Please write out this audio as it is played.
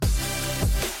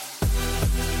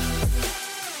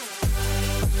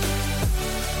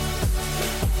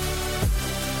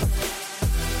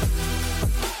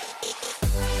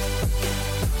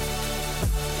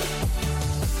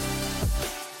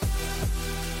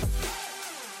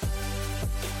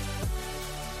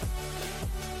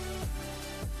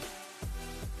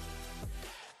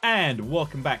And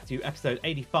welcome back to episode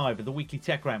 85 of the Weekly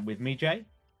Tech Rant with me, Jay.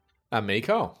 And me,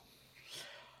 Carl.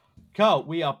 Carl,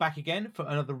 we are back again for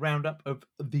another roundup of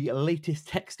the latest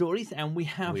tech stories, and we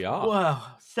have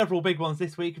several big ones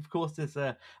this week. Of course, there's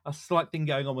a slight thing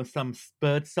going on with some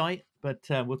bird site, but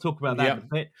we'll talk about that in a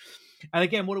bit. And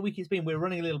again, what a week it's been. We're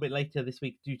running a little bit later this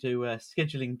week due to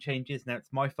scheduling changes. Now,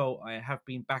 it's my fault. I have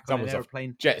been back on an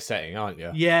aeroplane. Jet setting, aren't you?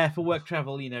 Yeah, for work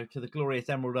travel, to the glorious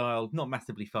Emerald Isle. Not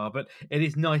massively far, but it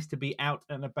is nice to be out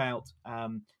and about,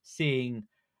 seeing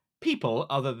people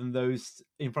other than those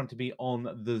in front of me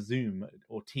on the Zoom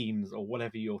or Teams or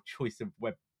whatever your choice of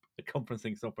web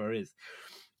conferencing software is.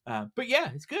 But yeah,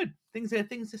 it's good. Things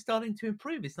are starting to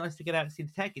improve. It's nice to get out and see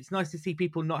the tech. It's nice to see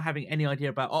people not having any idea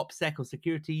about OPSEC or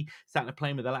security, sat in a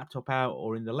plane with a laptop out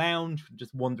or in the lounge,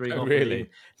 just wandering off,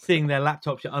 seeing their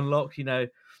laptops unlocked.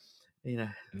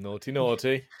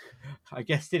 Naughty. I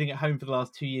guess sitting at home for the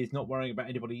last 2 years, not worrying about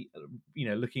anybody,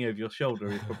 looking over your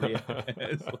shoulder is probably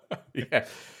yeah.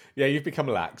 You've become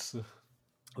lax.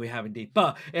 We have indeed,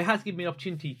 but it has given me an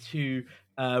opportunity to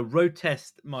road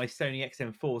test my Sony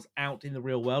XM4s out in the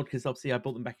real world, because obviously I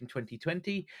bought them back in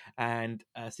 2020, and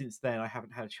since then I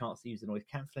haven't had a chance to use the noise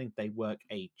cancelling. They work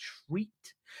a treat.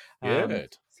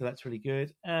 Good. So that's really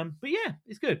good. But yeah,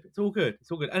 it's good. It's all good.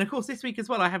 And of course, this week as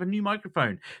well, I have a new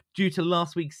microphone due to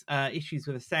last week's issues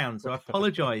with the sound. So I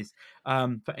apologise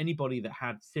for anybody that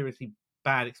had seriously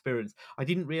bad experience. I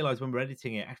didn't realise when we were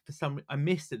editing it. I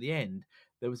missed at the end.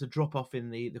 There was a drop off in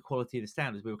the quality of the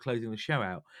sound as we were closing the show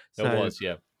out. So, there was,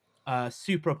 yeah.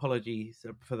 Super apologies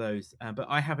for those. But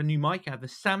I have a new mic. I have the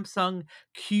Samsung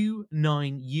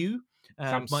Q9U.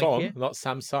 Samsung, not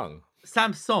Samsung.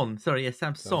 Samsung, sorry, yeah,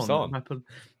 Samsung.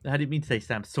 I didn't mean to say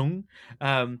Samsung.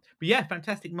 But yeah,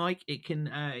 fantastic mic.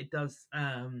 It does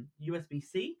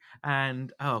USB-C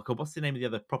and what's the name of the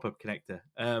other proper connector?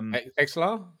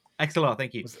 XLR. XLR,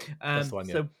 thank you. That's the one,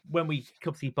 yeah. So when we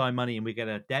obviously buy money and we get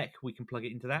a deck, we can plug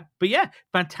it into that. But yeah,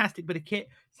 fantastic bit of kit.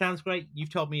 Sounds great.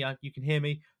 You've told me you can hear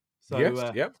me. So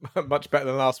yep, much better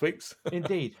than last week's.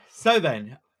 Indeed. So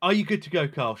then, are you good to go,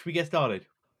 Carl? Should we get started?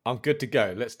 I'm good to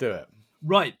go. Let's do it.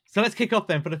 Right, so let's kick off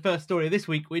then for the first story of this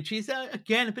week, which is,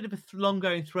 again, a bit of a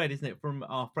long-going thread, isn't it, from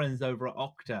our friends over at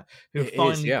Okta, who have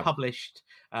finally published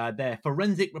their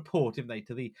forensic report, didn't they,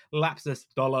 to the Lapsus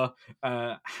dollar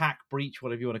hack breach,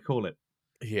 whatever you want to call it.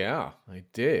 Yeah, they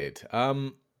did.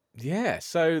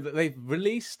 So they've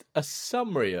released a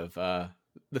summary of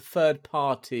the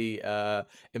third-party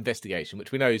investigation,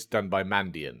 which we know is done by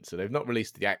Mandiant. So they've not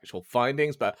released the actual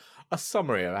findings, but a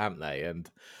summary, haven't they? And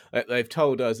they've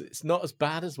told us it's not as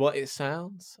bad as what it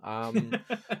sounds.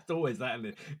 It's always that, isn't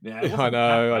it? Yeah, I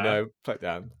know. Play it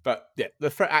down. But yeah, the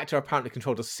threat actor apparently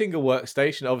controlled a single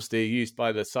workstation, obviously used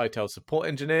by the Sitel support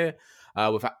engineer,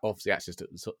 with obviously access to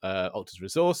Okta's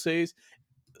resources.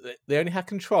 They only had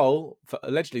control for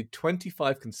allegedly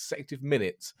 25 consecutive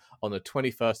minutes on the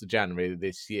 21st of January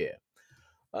this year,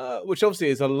 which obviously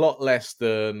is a lot less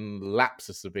than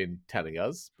Lapsus have been telling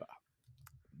us. But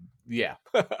yeah.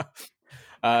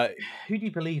 Who do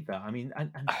you believe that? I mean,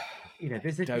 and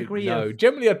there's a degree of...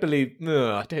 Generally, I believe...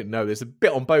 No, I don't know. There's a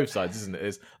bit on both sides, isn't it?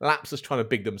 There's Lapsus trying to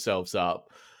big themselves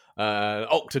up,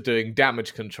 Okta doing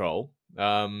damage control,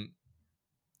 but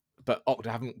Okta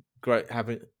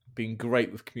haven't been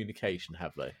great with communication,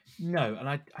 have they? No, and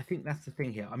I think that's the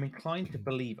thing here. I'm inclined to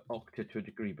believe Okta to a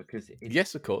degree, because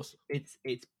yes, of course, it's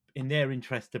in their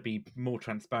interest to be more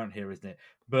transparent here, isn't it?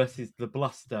 Versus the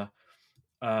bluster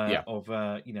of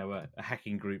a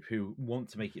hacking group who want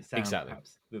to make it sound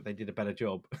perhaps that they did a better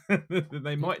job than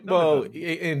they might not. Well,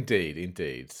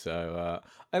 indeed. So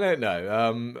I don't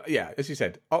know. As you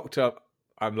said, Okta,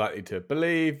 I'm likely to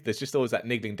believe. There's just always that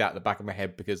niggling doubt at the back of my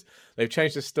head, because they've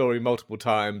changed the story multiple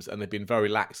times and they've been very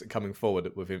lax at coming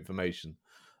forward with information,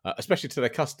 especially to their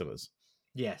customers.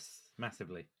 Yes,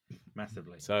 massively.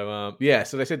 So,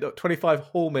 so they said 25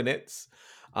 whole minutes.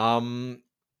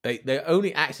 They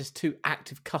only access 2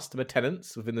 active customer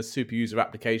tenants within the super user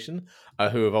application,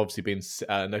 who have obviously been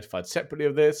notified separately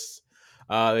of this.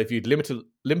 They've viewed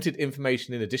limited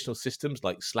information in additional systems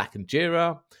like Slack and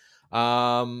Jira,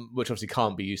 which obviously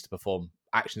can't be used to perform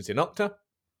actions in Okta.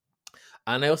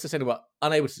 And they also said they were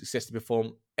unable to successfully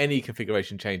perform any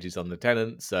configuration changes on the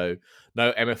tenant, so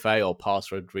no MFA or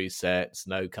password resets,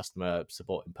 no customer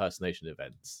support impersonation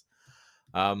events.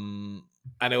 And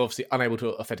they're obviously unable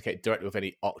to authenticate directly with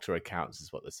any Okta accounts,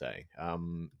 is what they're saying.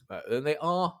 And they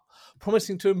are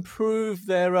promising to improve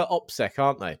their OPSEC,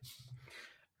 aren't they?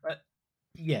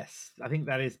 Yes, I think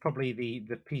that is probably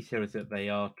the piece here, is that they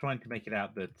are trying to make it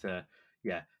out that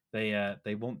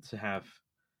they want to have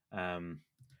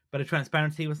better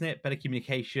transparency, wasn't it? Better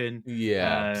communication.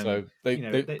 Yeah. So they You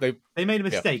know, they they they made a yeah.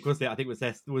 mistake, wasn't it? I think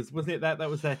wasn't it that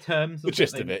was their terms? The Was it?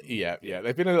 gist of it, yeah.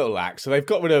 They've been a little lax, so they've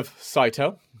got rid of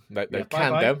Saito. Yeah, They've bye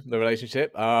canned bye. them, the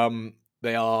relationship.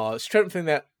 They are strengthening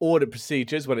their audit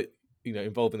procedures when it,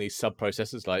 involving these sub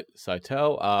processors like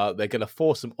Saito. They're going to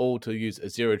force them all to use a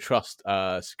zero trust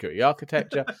security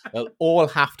architecture. They'll all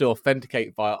have to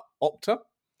authenticate via Okta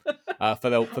for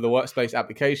the workspace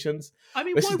applications. I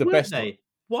mean, This why is the weren't best one. they?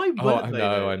 Why Oh, weren't I they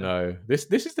know, though? I know. This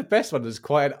is the best one. It's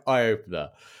quite an eye opener.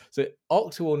 So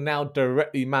Okta will now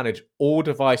directly manage all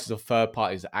devices of third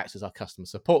parties that act as our customer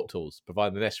support tools,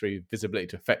 providing the necessary visibility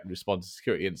to effectively respond to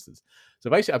security incidents. So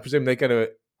basically, I presume they're going to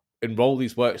enroll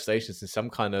these workstations in some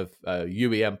kind of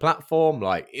UEM platform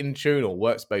like Intune or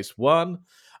Workspace ONE.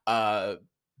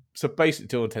 So basically,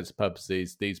 to all intents and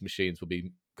purposes, these machines will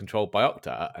be controlled by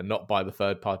Okta and not by the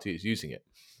third party that's using it.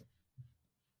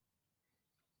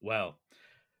 Well,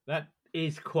 that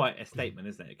is quite a statement,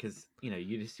 isn't it? Because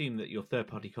you'd assume that your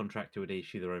third-party contractor would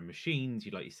issue their own machines.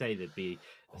 Like you say, there'd be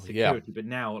a Yeah. security, but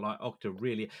now like Okta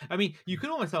really. I mean, you could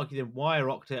almost argue then why are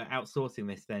Okta outsourcing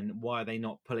this? Then why are they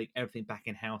not pulling everything back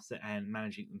in house and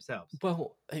managing it themselves?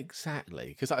 Well, exactly.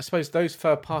 Because I suppose those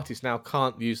third parties now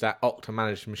can't use that Okta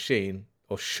managed machine,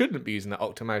 or shouldn't be using that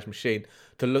Okta managed machine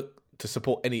to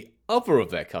support any other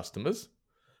of their customers,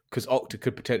 because Okta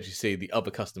could potentially see the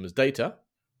other customer's data.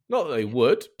 Not that they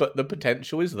would, but the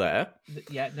potential is there.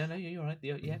 Yeah, no, you're right.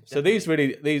 Yeah. So these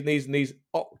Okta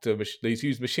these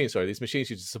used machines, these machines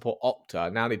used to support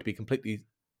Okta now need to be completely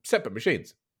separate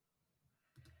machines.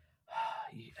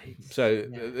 So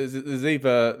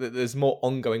there's more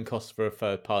ongoing costs for a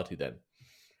third party then.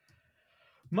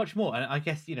 Much more, and I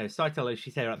guess Saito, as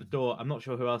she said at the door. I'm not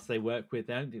sure who else they work with.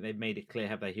 I don't think they've made it clear,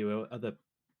 have they? Who are other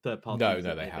third parties?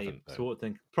 No, they haven't. Sort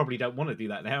and probably don't want to do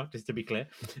that now. Just to be clear,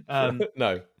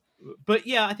 No. But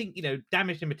yeah, I think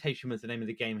damaged imitation was the name of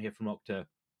the game here from Okta.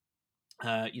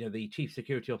 The chief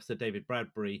security officer David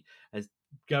Bradbury is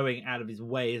going out of his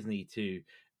way, isn't he, to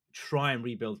try and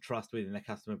rebuild trust within their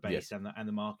customer base and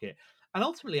the market. And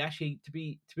ultimately, actually, to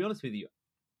be honest with you,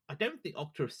 I don't think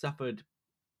Okta have suffered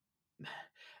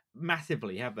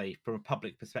massively, have they, from a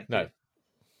public perspective?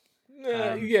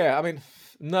 No. Yeah, I mean,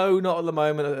 no, not at the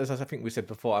moment. As I think we said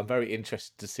before, I'm very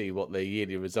interested to see what the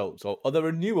yearly results or the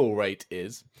renewal rate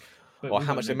is, or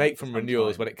how much they make from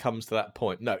renewals when it comes to that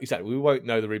point. No, exactly. We won't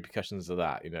know the repercussions of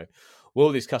that.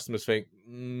 Will these customers think,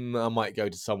 I might go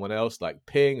to someone else like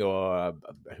Ping or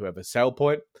whoever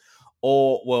SailPoint?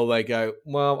 Or will they go,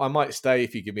 well, I might stay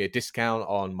if you give me a discount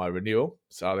on my renewal?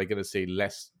 So are they going to see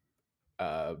less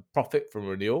profit from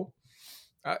renewal?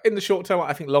 In the short term,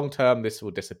 I think long term, this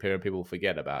will disappear and people will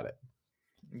forget about it.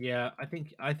 Yeah, I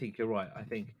think you're right. I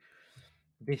think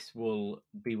this will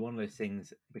be one of those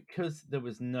things because there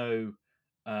was no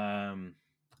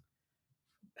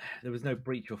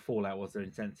breach or fallout, was there,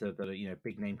 in sense of that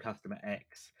big name customer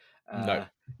X No.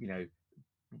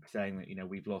 Saying that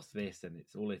we've lost this and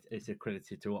it's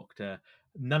accredited to Okta.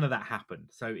 None of that happened.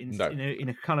 So in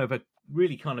a kind of a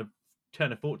really kind of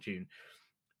turn of fortune,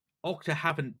 Okta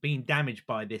haven't been damaged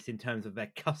by this in terms of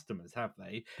their customers, have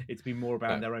they? It's been more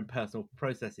about their own personal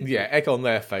processes. Yeah, egg on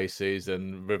their faces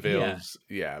and reveals,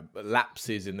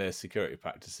 lapses in their security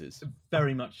practices.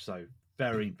 Very much so.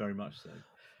 Very, very much so.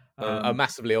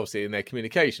 Massively, obviously, in their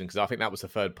communication, because I think that was the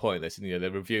third point.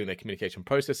 They're reviewing their communication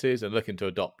processes and looking to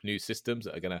adopt new systems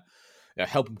that are going to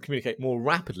help them communicate more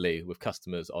rapidly with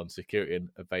customers on security and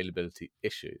availability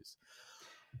issues.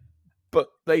 But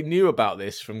they knew about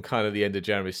this from kind of the end of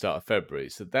January, start of February.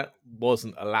 So that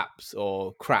wasn't a lapse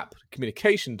or crap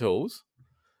communication tools,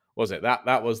 was it?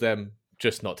 That was them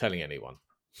just not telling anyone.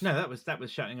 No, that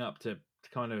was shutting up to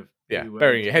kind of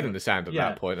burying your head in the sand at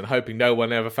that point and hoping no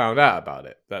one ever found out about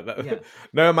it.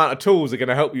 No amount of tools are going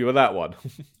to help you with that one.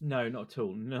 No, not at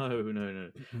all. No.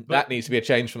 But that needs to be a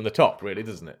change from the top, really,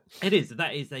 doesn't it? It is.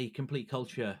 That is a complete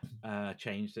culture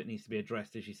change that needs to be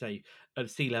addressed, as you say, at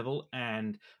sea level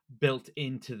and built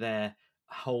into their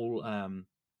whole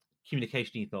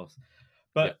communication ethos.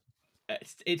 But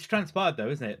it's transpired, though,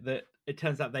 isn't it, that it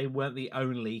turns out they weren't the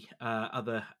only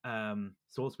other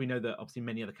source. We know that obviously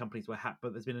many other companies were hacked,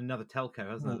 but there's been another telco,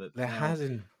 hasn't there? There has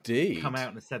indeed come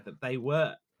out and said that they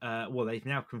were. They've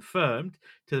now confirmed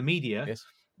to the media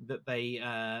that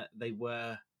they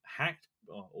were hacked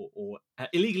or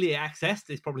illegally accessed.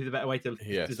 Is probably the better way to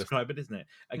describe it, isn't it?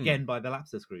 Again, by the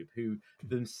Lapsus group, who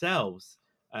themselves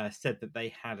said that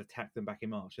they had attacked them back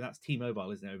in March, and that's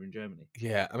T-Mobile, isn't it, over in Germany?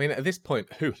 Yeah, I mean, at this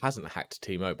point, who hasn't hacked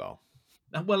T-Mobile?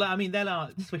 Well, I mean, they're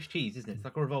like Swiss cheese, isn't it? It's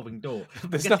like a revolving door.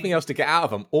 There's nothing else to get out of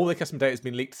them. All their customer data has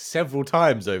been leaked several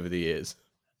times over the years.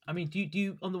 I mean, do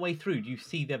you on the way through? Do you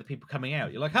see the other people coming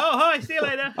out? You're like, oh hi, see you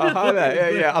later. Oh, hi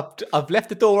there. Yeah. I've left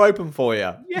the door open for you.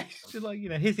 Yes, just like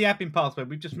here's the admin password.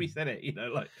 We've just reset it.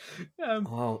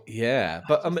 Well, yeah,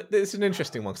 but it's an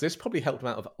interesting one because this probably helped them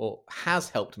out of, or has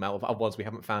helped them out of other ones we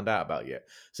haven't found out about yet.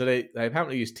 So they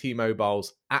apparently use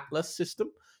T-Mobile's Atlas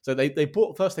system. So they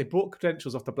bought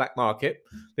credentials off the black market.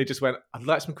 They just went, I'd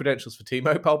like some credentials for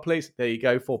T-Mobile, please. There you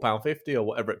go, £4.50 or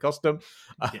whatever it cost them.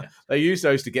 Yes. They use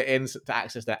those to get in to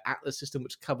access their Atlas system,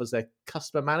 which covers their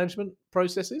customer management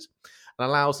processes and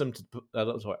allows them to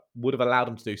would have allowed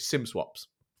them to do SIM swaps.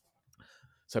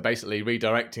 So basically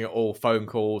redirecting all phone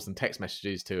calls and text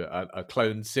messages to a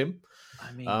cloned SIM,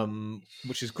 I mean,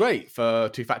 which is great for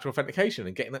two-factor authentication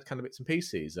and getting that kind of bits and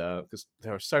pieces, because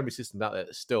there are so many systems out there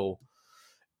that still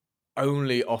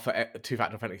only offer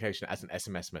two-factor authentication as an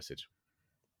SMS message.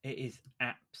 it is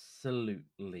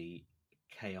absolutely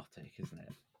chaotic, isn't it?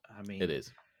 I mean, It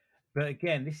is. But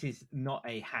again, this is not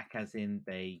a hack as in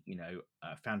they,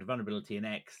 found a vulnerability in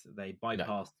X, they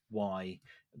bypassed Y,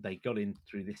 they got in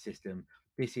through this system.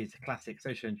 This is classic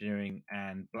social engineering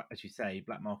and, as you say,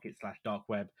 black market / dark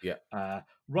web. Yeah.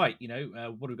 Right.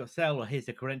 What we've got to sell? Or here's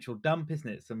a credential dump, isn't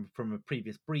it? From a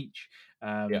previous breach.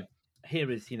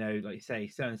 Here is, like you say,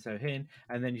 so and so here,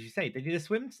 and then as you say, they did a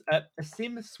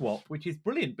SIM swap, which is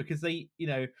brilliant because they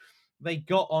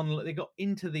got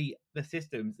into the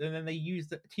systems, and then they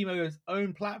used T-Mobile's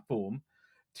own platform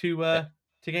to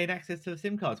gain access to the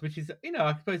SIM cards, which is,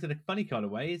 I suppose in a funny kind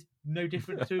of way, is no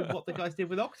different to what the guys did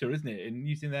with Okta, isn't it? In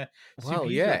using their super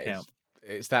user account.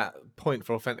 It's that point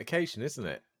for authentication, isn't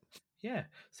it? Yeah.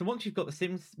 So once you've got the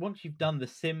SIMs, once you've done the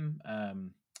SIM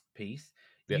piece,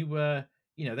 they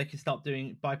can start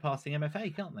bypassing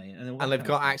MFA, can't they? And they've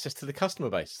got access to the customer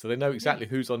base, so they know exactly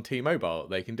who's on T-Mobile.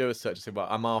 They can do a search and say, well,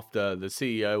 I'm after the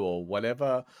CEO or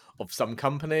whatever of some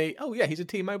company. Oh, yeah, he's a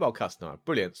T-Mobile customer.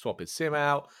 Brilliant. Swap his SIM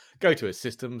out, go to his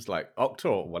systems like Okta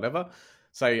or whatever.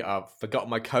 Say, I've forgotten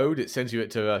my code. It sends you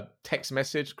it to a text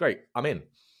message. Great, I'm in.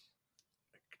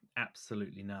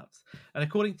 Absolutely nuts. And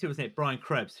according to, wasn't it, Brian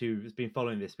Krebs, who has been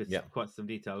following this with quite some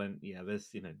detail, and there's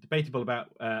debatable about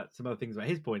some other things about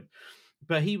his point,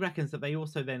 but he reckons that they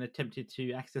also then attempted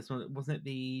to access, wasn't it,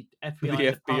 the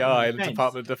FBI, and the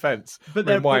Department of Defense?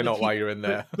 But why not? While you're in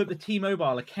there, but the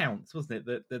T-Mobile accounts, wasn't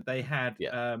it, that they had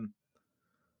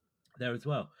there as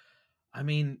well. I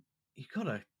mean, you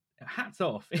gotta hats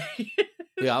off.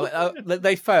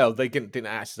 They failed. They didn't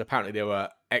access. Apparently, there were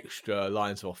extra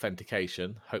lines of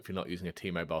authentication. Hopefully, not using a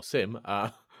T-Mobile SIM.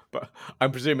 But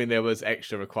I'm presuming there was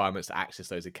extra requirements to access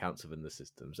those accounts within the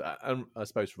systems, and I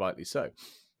suppose rightly so.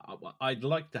 I'd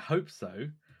like to hope so,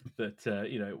 that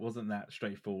it wasn't that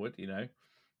straightforward.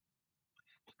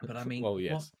 But I mean,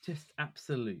 what just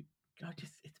absolute?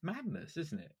 It's madness,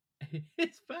 isn't it?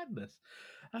 It's madness.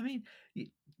 I mean,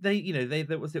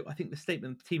 there was, I think the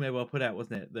statement T-Mobile put out,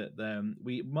 wasn't it, that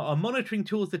our monitoring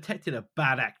tools detected a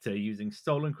bad actor using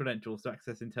stolen credentials to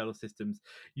access internal systems,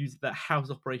 use that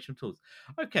house operational tools.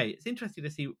 Okay, it's interesting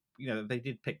to see, they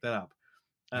did pick that up.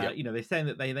 They're saying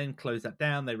that they then closed that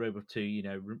down. They were able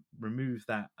to, remove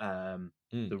that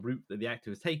the route that the actor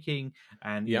was taking,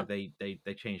 and they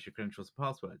changed the credentials and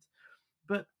passwords.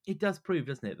 But it does prove,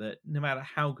 doesn't it, that no matter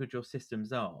how good your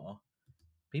systems are,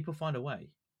 people find a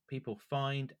way. People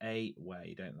find a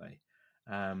way, don't they?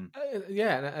 And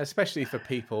especially for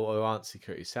people who aren't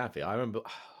security savvy. I remember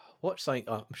watched something.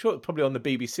 I'm sure probably on the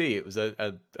BBC. It was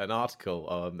an article.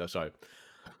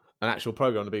 An actual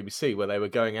program on the BBC where they were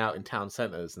going out in town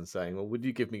centres and saying, well, would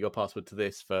you give me your password to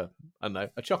this for, I don't know,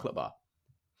 a chocolate bar?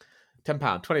 £10,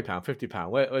 £20, £50,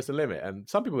 where's the limit? And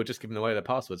some people were just giving away their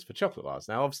passwords for chocolate bars.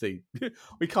 Now, obviously,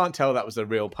 we can't tell that was a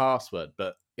real password,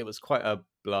 but it was quite a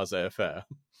blasé affair.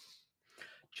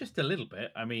 Just a little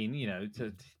bit. I mean,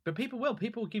 but people will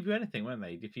give you anything, won't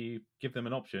they? If you give them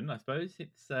an option, I suppose.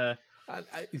 It's if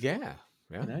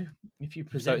you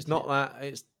present. So it's not that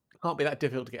it's can't be that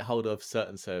difficult to get hold of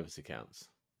certain service accounts.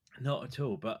 Not at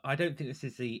all. But I don't think this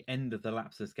is the end of the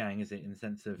Lapsus gang, is it? In the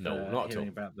sense of not hearing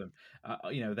about them.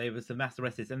 There was some mass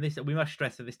arrests, and this we must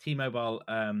stress that this T-Mobile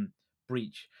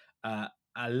breach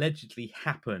allegedly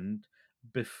happened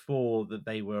before that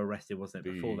they were arrested, wasn't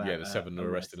it? Before the 7 were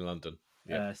arrested in London.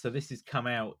 Yeah. So this has come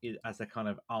out as a kind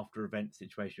of after event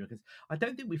situation, because I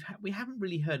don't think we haven't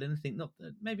really heard anything. Not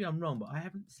that, maybe I'm wrong, but I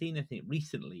haven't seen anything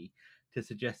recently to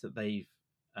suggest that they've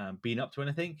been up to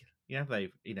anything. They've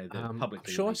publicly.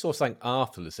 I'm sure I saw something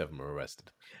after the 7 were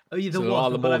arrested. Oh, yeah, there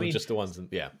was more than just the ones. Since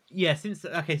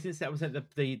that was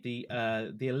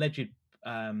the alleged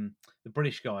the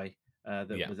British guy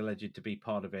that was alleged to be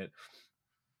part of it.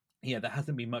 Yeah, there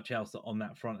hasn't been much else on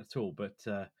that front at all. But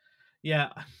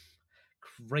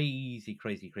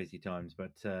crazy times.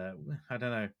 But I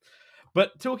don't know.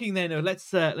 But talking then,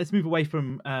 let's move away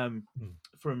from the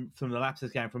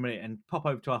Lapsus gang for a minute and pop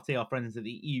over to our friends at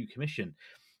the EU Commission,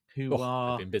 who Oh, they've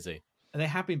are been busy. they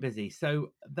have been busy.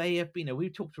 So they have been.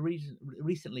 We've talked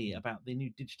recently about the new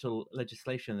digital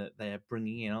legislation that they are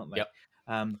bringing in, aren't they? Yep.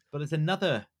 But there's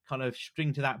another kind of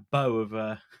string to that bow of,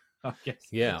 I guess,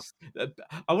 Yeah.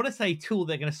 I want to say tool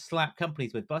they're going to slap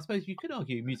companies with, but I suppose you could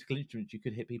argue musical instruments you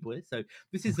could hit people with. So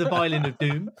this is the violin of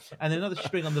doom, and another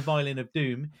string on the violin of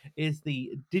doom is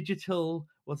the digital.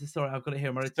 What's the story? I've got it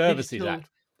here. Services Act.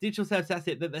 Digital service. That's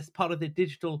it. That's part of the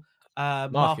digital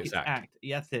Markets Markets Act.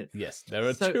 Yeah, that's it. Yes, there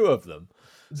are So two of them.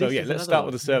 So this yeah, is let's another start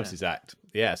one. with the Services Act.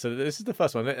 Yeah, so this is the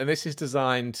first one, and this is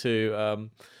designed to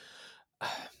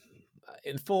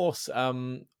enforce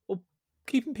well,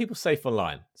 keeping people safe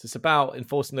online. So it's about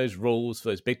enforcing those rules for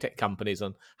those big tech companies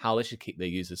on how they should keep their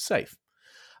users safe.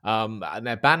 And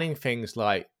they're banning things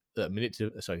like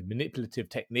manipulative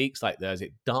techniques, like there's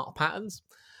dark patterns,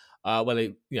 where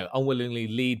they unwillingly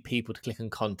lead people to click on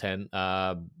content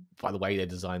by the way they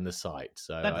design the site.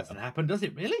 So that doesn't happen, does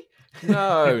it? Really?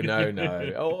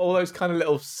 No. All those kind of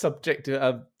little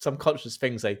subjective, subconscious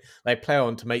things they play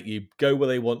on to make you go where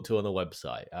they want to on a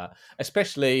website,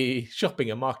 especially shopping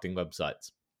and marketing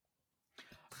websites.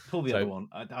 Pull the other one.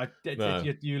 No.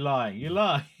 You lying. You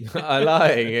lie. I'm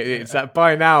lying. It's that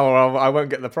buy now or I won't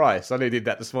get the price. I only did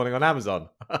that this morning on Amazon.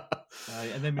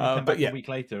 And then when you come back a week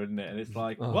later, isn't it? And it's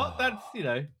like, what? That's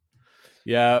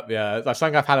Yeah. That's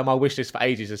something I've had on my wish list for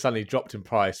ages. It suddenly dropped in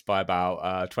price by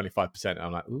about 25%.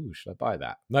 I'm like, ooh, should I buy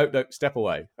that? No, step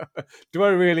away. Do I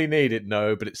really need it?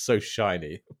 No, but it's so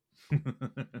shiny.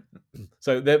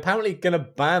 So they're apparently going to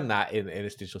ban that in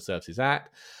this Digital Services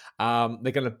Act.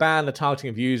 They're going to ban the targeting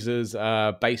of users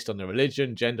based on their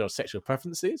religion, gender, or sexual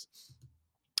preferences.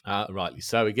 Rightly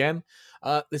so. Again,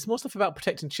 there's more stuff about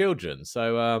protecting children.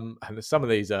 So, and some of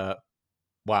these are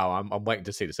wow. I'm waiting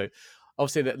to see this. So,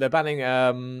 obviously, they're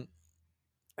banning.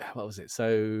 What was it?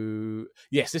 So,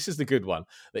 yes, this is the good one.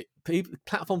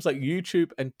 Platforms like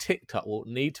YouTube and TikTok will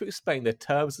need to explain their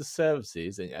terms of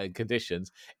services and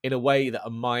conditions in a way that a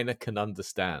minor can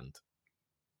understand.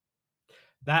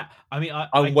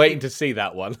 I'm waiting to see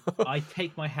that one. I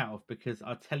take my hat off because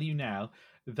I'll tell you now,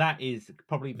 that is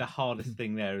probably the hardest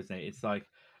thing there, isn't it? It's like,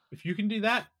 if you can do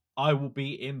that, I will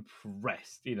be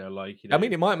impressed. I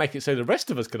mean, it might make it so the rest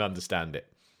of us can understand it.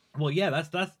 Well, yeah,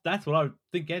 that's what I was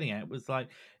getting at. It was like,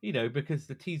 because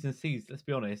the T's and C's, let's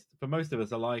be honest, for most of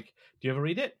us are like, do you ever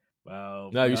read it?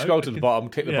 Well, no, you scroll to the bottom,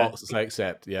 click the box, and say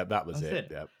accept. Yeah, that was it.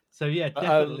 Yeah. So yeah,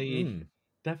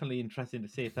 definitely interesting to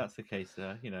see if that's the case.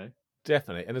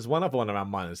 Definitely. And there's one other one around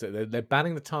minors. They're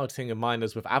banning the targeting of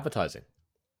minors with advertising.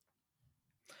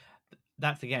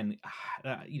 That's, again,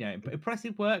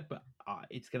 impressive work, but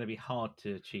it's going to be hard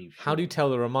to achieve. How do you tell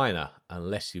they're a minor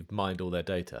unless you've mined all their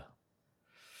data?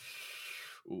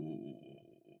 Ooh,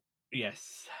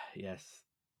 yes.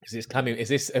 Is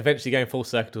this eventually going full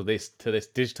circle to this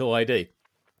digital ID?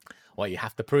 Well, you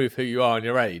have to prove who you are and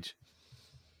your age.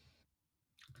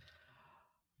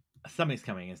 Something's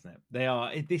coming, isn't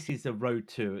it? This is a road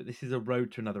to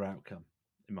another outcome,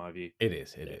 in my view. It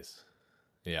is.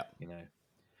 Yeah.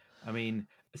 I mean,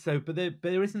 but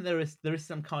there is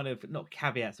some kind of, not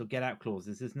caveats or get out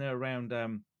clauses, isn't there, around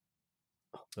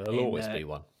there'll always be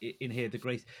one in here, the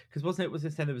grace, because wasn't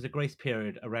it saying there was a grace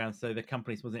period around, so the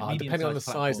companies, wasn't it depending on the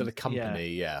size of the company.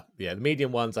 Yeah. The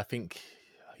medium ones, I think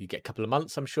you get a couple of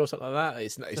months, I'm sure, something like that.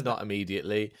 It's not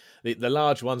immediately. The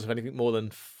large ones, with anything more than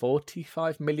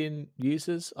 45 million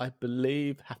users, I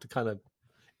believe, have to kind of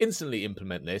instantly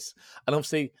implement this. And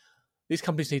obviously, these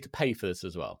companies need to pay for this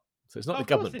as well. So it's not the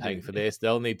government paying for this.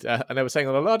 They'll need, and they were saying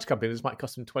on a large company, this might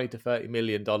cost them $20 to $30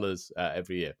 million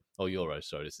every year, or euros.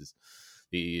 Sorry, this is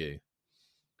the EU.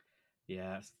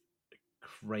 Yeah, it's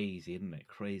crazy, isn't it?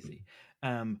 Crazy.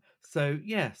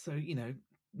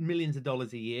 Millions of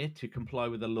dollars a year to comply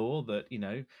with a law that,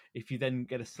 if you then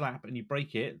get a slap and you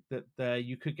break it, that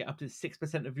you could get up to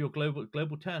 6% of your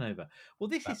global turnover. Well,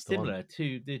 that's is similar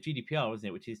to the GDPR, wasn't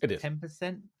it? Which is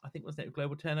 10%, I think, wasn't it,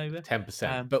 global turnover?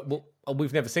 10%. But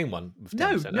we've never seen one with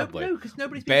 10%, have we? No, because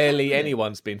nobody's barely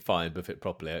anyone's been fined with it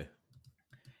properly.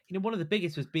 One of the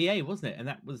biggest was BA, wasn't it? And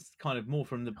that was kind of more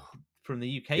from the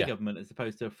UK government as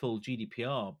opposed to a full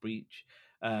GDPR breach.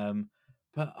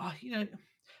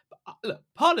 Look,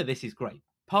 part of this is great.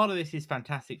 Part of this is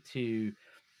fantastic to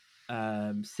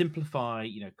simplify,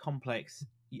 complex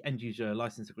end user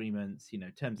license agreements,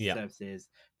 terms of services.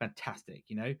 Fantastic.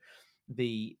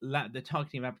 The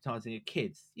targeting of advertising of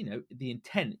kids, the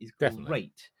intent is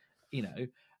great.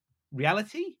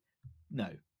 Reality, no.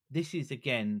 this is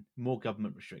again more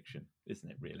government restriction, isn't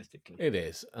it? Realistically, It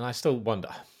is, and I still wonder.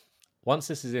 Once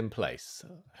this is in place,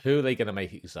 who are they going to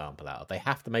make an example out of? They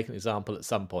have to make an example at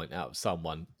some point out of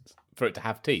someone for it to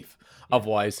have teeth. Yeah.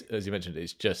 Otherwise, as you mentioned,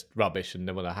 it's just rubbish and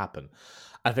never going to happen.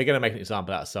 And if they're going to make an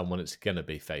example out of someone, it's going to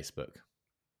be Facebook.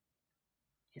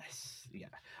 Yes, yeah.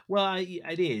 Well,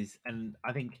 it is, and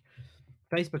I think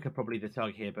Facebook are probably the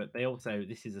target here, but they also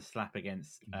this is a slap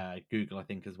against Google, I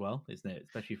think, as well, isn't it?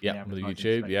 Especially from the Yep, with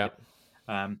advertising YouTube, yeah.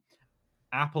 perspective.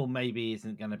 Apple maybe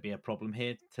isn't going to be a problem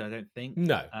here, so I don't think.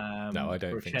 No, I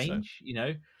don't for a think so. change, you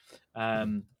know.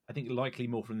 I think likely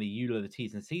more from the EULA, the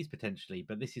T's and C's potentially,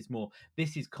 but this is more.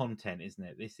 This is content, isn't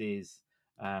it? This is.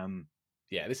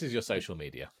 Yeah, this is your social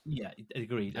media. Yeah,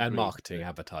 agreed. And marketing,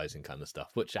 advertising kind of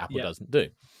stuff, which Apple doesn't do.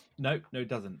 No, it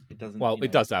doesn't. It doesn't. Well,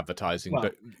 it does advertising,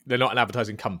 but they're not an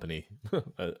advertising company.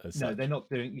 No, they're not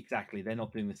doing exactly. They're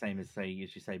not doing the same as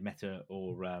as you say, Meta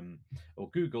or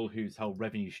Google, whose whole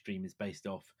revenue stream is based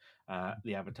off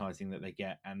the advertising that they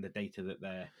get and the data that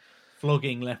they're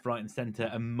flogging left, right, and center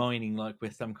and mining like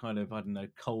with some kind of I don't know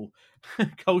coal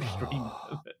stream.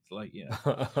 It's like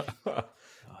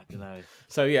I don't know.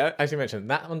 So yeah, as you mentioned,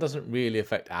 that one doesn't really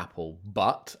affect Apple,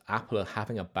 but Apple are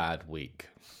having a bad week.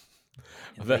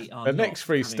 The next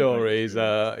three stories,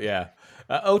 all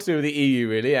to do with the EU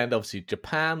really, and obviously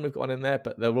Japan. We've got one in there,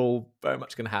 but they're all very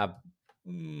much going to have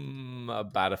a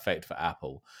bad effect for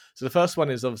Apple. So the first one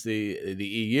is obviously the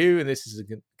EU, and this is a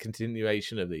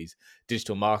continuation of these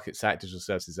Digital Markets Act, Digital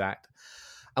Services Act,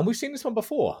 and we've seen this one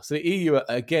before. So the EU are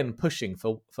again pushing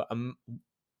for a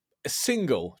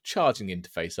single charging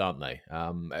interface, aren't they?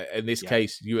 In this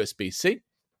case, USB-C.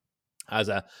 As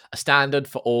a standard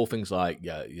for all things like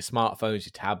your smartphones,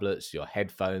 your tablets, your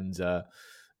headphones,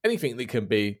 anything that can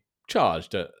be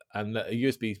charged, and a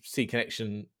USB-C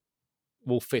connection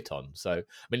will fit on. So, I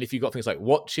mean, if you've got things like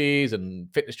watches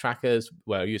and fitness trackers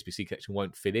where a USB-C connection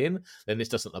won't fit in, then this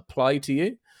doesn't apply to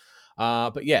you.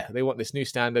 But yeah, they want this new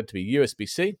standard to be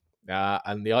USB-C.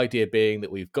 And the idea being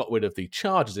that we've got rid of the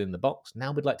chargers in the box.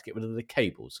 Now we'd like to get rid of the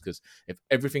cables, because if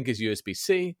everything is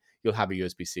USB-C, you'll have a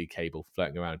USB-C cable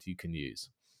floating around you can use.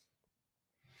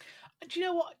 Do you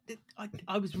know what?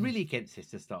 I was really against this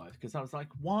to start because I was like,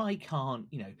 why can't,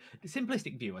 the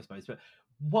simplistic view, I suppose, but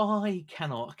why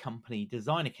cannot a company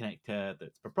design a connector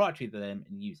that's proprietary to them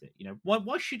and use it?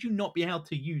 Why should you not be able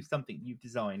to use something you've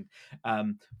designed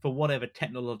for whatever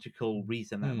technological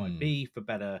reason that might be, for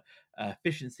better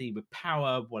efficiency with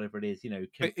power, whatever it is,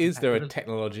 Is there a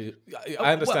technology?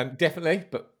 I understand, definitely,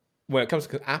 but when it comes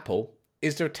to Apple,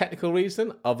 is there a technical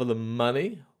reason other than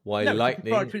money why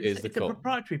Lightning is the It's a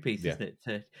proprietary piece, isn't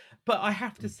it? But I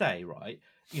have to say, right,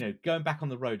 going back on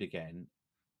the road again,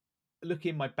 looking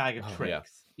in my bag of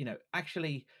tricks,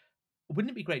 actually,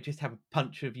 wouldn't it be great just to have a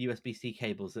bunch of USB-C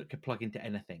cables that could plug into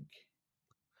anything?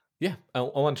 Yeah,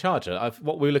 on one charger.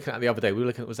 What we were looking at the other day,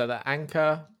 was that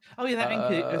Anchor? Oh yeah, that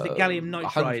Anchor. Was it gallium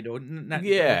nitride or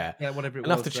whatever it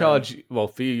was? Enough to charge,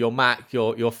 for you, your Mac,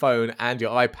 your phone, and your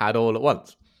iPad all at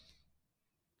once.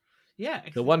 Yeah,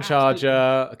 so one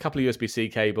charger, a couple of USB-C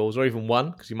cables, or even one,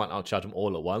 because you might not charge them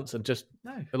all at once, and just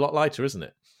a lot lighter, isn't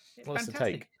it? What's the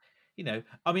take?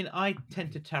 I mean, I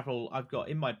tend to travel. I've got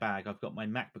in my bag, I've got my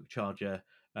MacBook charger,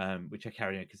 which I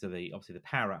carry because of obviously the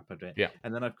power app of it. Yeah.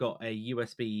 And then I've got a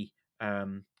USB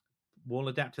wall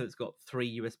adapter that's got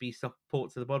 3 USB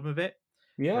ports at the bottom of it.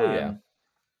 Yeah.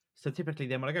 So typically,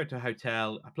 then when I go to a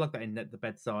hotel, I plug that in at the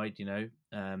bedside,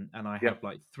 and I have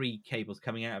like 3 cables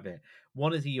coming out of it.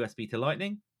 One is a USB to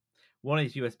Lightning, one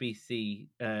is USB-C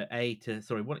A to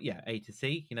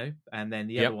C, and then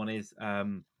the other one is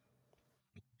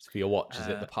it's for your watch, is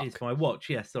it? The puck. It's for my watch.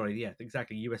 Yeah, sorry. Yeah,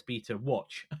 exactly. USB to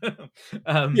watch.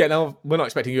 No, we're not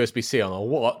expecting USB-C on a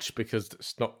watch because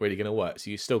it's not really going to work.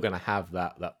 So you're still going to have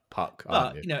that puck,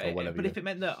 aren't you? But if it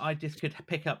meant that I just could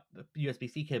pick up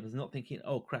USB-C cables, not thinking,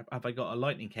 oh crap, have I got a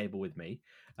Lightning cable with me?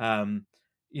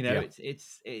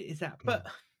 It's that. But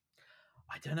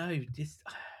I don't know. Just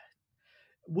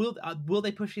will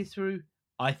they push this through?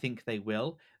 I think they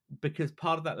will. Because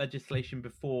part of that legislation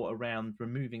before around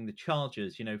removing the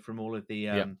chargers, from all of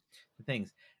the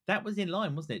things, that was in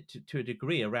line, wasn't it, to a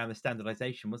degree around the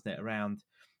standardization, wasn't it, around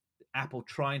Apple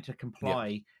trying to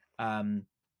comply in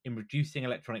reducing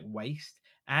electronic waste.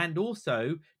 And also,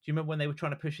 do you remember when they were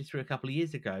trying to push this through a couple of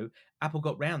years ago? Apple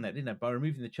got round that, didn't it, by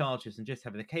removing the chargers and just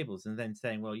having the cables, and then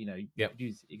saying, well, you could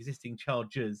use existing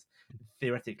chargers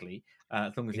theoretically,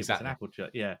 as long as it's an Apple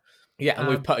charger. Yeah, and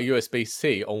we've put a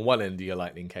USB-C on one end of your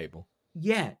Lightning cable.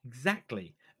 Yeah,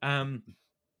 exactly.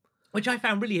 Which I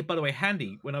found really, by the way,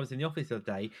 handy when I was in the office the other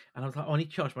day, and I was like, I need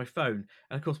to charge my phone.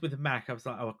 And of course, with the Mac, I was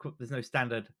like, there's no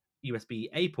standard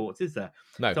USB-A ports, is there?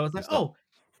 No, So I was like, it's not. oh,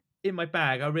 in my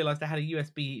bag, I realized I had a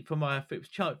USB for my. It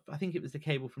was I think it was the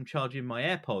cable from charging my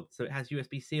AirPods, so it has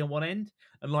USB-C on one end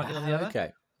and Lightning on the other.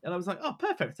 Okay. And I was like, oh,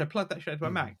 perfect. So I plugged that straight into my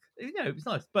Mac. It was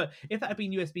nice. But if that had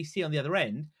been USB-C on the other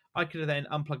end, I could have then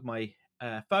unplugged my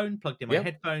phone, plugged in my Yeah.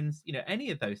 headphones,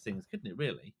 any of those things, couldn't it,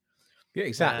 really? Yeah,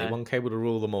 exactly. One cable to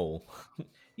rule them all.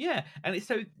 Yeah, and it's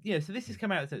so this has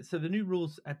come out. So the new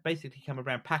rules have basically come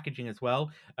around packaging as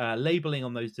well, labeling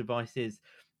on those devices.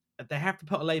 They have to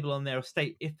put a label on there or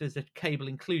state if there's a cable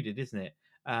included, isn't it?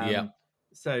 Yeah.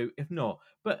 So if not,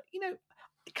 but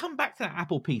come back to that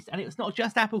Apple piece, and it's not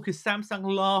just Apple because Samsung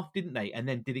laughed, didn't they? And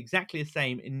then did exactly the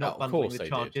same in Oh, not of bundling course the they did.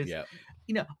 chargers.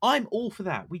 Yeah. I'm all for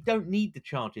that. We don't need the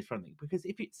chargers for anything because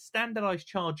if it's standardized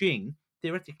charging,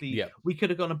 theoretically, Yeah. we could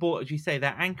have gone aboard, as you say,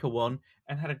 that Anchor one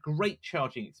and had a great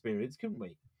charging experience, couldn't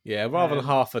we? Yeah, rather than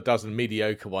half a dozen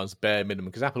mediocre ones, bare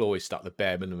minimum, because Apple always stuck the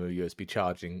bare minimum of USB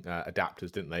charging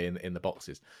adapters, didn't they, in the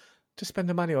boxes? Just spend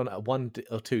the money on one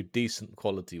or two decent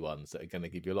quality ones that are going to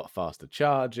give you a lot faster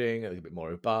charging, a little bit more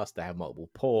robust, they have multiple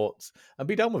ports, and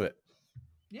be done with it.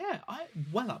 Yeah,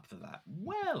 well up for that.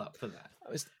 Well up for that.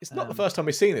 It's not the first time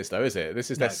we've seen this, though, is it?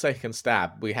 This is their second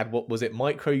stab. We had, what was it,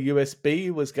 micro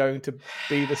USB was going to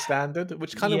be the standard,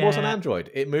 which kind of was on Android.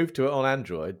 It moved to it on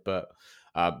Android, but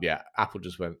Apple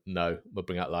just went, no, we'll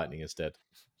bring out Lightning instead.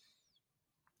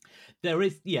 There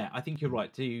is, I think you're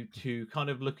right to kind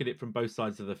of look at it from both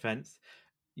sides of the fence.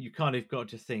 You kind of got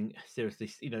to think seriously.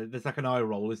 There's like an eye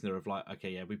roll, isn't there? Of like,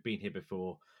 okay, yeah, we've been here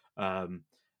before,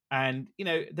 and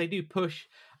they do push.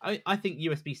 I think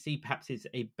USB-C perhaps is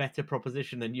a better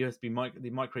proposition than the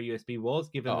micro USB was,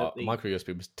 given that the micro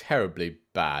USB was terribly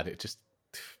bad. It just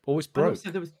always broke. So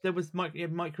there was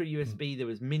micro USB. There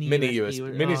was mini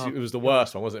USB. It was the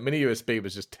worst one, wasn't it? Mini USB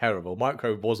was just terrible.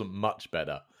 Micro wasn't much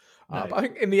better. No. But I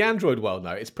think in the Android world,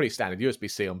 no, it's pretty standard.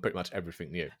 USB-C on pretty much everything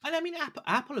new. And I mean,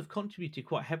 Apple have contributed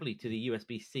quite heavily to the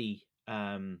USB-C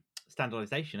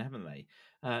standardization, haven't they?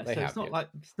 It's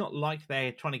not like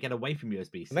they're trying to get away from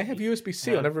USB-C. And they have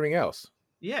USB-C on everything else.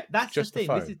 Yeah, that's just the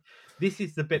thing. This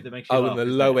is the bit that makes you. Oh, and the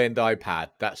low-end iPad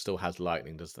that still has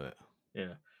Lightning, doesn't it?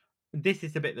 Yeah. This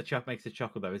is the bit that makes it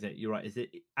chuckle, though, isn't it? You're right. Is it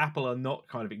Apple are not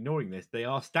kind of ignoring this? They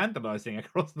are standardizing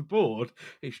across the board.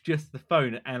 It's just the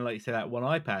phone, and like you say, that one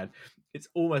iPad. It's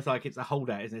almost like it's a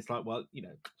holdout, isn't it? It's like, well,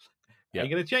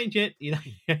 ain't gonna change it.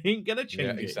 Ain't gonna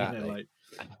change it. Exactly.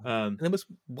 And there was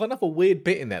one other weird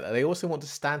bit in there that they also want to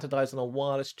standardize on a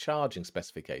wireless charging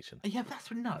specification. Yeah, that's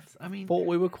nuts. I mean, thought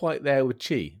we were quite there with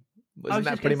Qi. Wasn't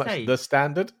that pretty much the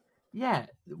standard? Yeah,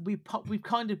 we've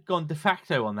kind of gone de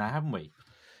facto on that, haven't we?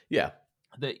 Yeah.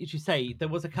 As you say, there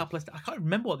was a couple of. I can't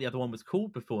remember what the other one was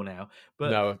called before now,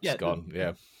 but no, it's gone.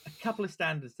 A couple of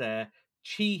standards there.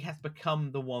 Qi has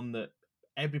become the one that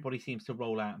everybody seems to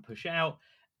roll out and push out.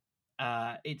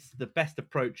 It's the best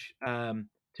approach to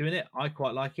it. I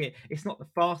quite like it. It's not the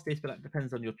fastest, but that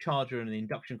depends on your charger and the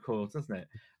induction coils, doesn't it?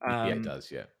 It does.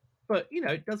 Yeah. But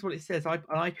it does what it says.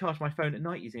 I charge my phone at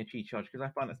night using a Qi charger because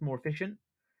I find that's more efficient.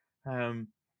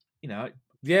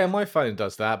 Yeah, my phone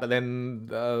does that, but then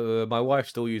my wife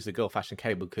still uses the good-fashioned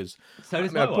cable because so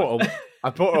does my wife.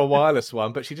 I bought her a wireless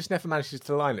one, but she just never manages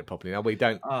to line it properly. Now we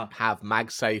don't have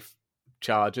MagSafe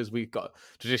chargers. We've got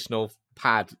traditional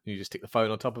pad. You just stick the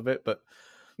phone on top of it. But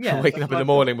waking up in the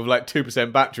morning with like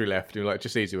 2% battery left, you're like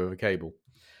just easier with a cable.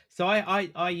 So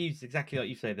I use exactly like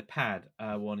you say, the pad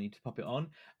one. You need to pop it on.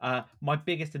 My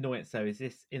biggest annoyance though is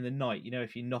this in the night.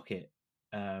 If you knock it.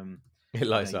 It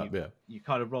lights up, You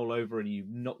kind of roll over and you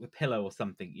knock the pillow or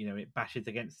something, it bashes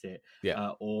against it.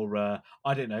 Yeah. Or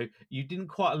I don't know, you didn't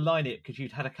quite align it because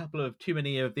you'd had a couple of too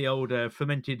many of the old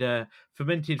fermented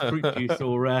fruit juice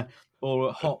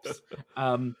or hops.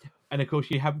 And of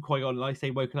course you haven't quite got, like I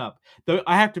say, woken up. Though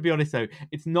I have to be honest though,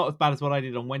 it's not as bad as what I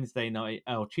did on Wednesday night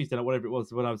or Tuesday night, whatever it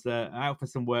was, when I was out for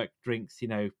some work drinks,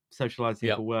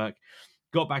 socializing for work.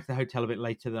 Got back to the hotel a bit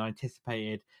later than I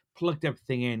anticipated, plugged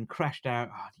everything in, crashed out,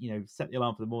 set the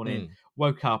alarm for the morning,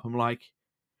 woke up, I'm like,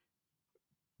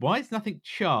 why is nothing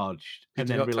charged? And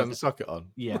then realized turn the socket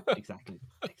on. Yeah, exactly.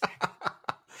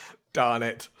 Darn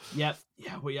it. Yep.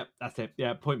 Yeah, well, yep, that's it.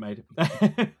 Yeah, point made.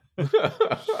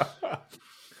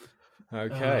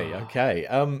 Okay.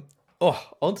 On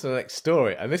to the next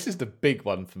story. And this is the big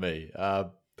one for me. What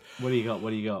do you got?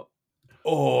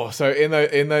 So in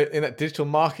that Digital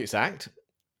Markets Act,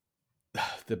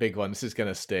 the big one, this is going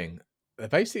to sting.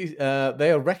 Basically,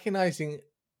 they are recognizing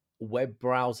web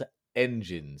browser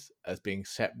engines as being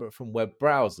separate from web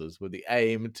browsers with the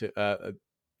aim to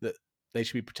that they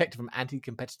should be protected from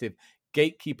anti-competitive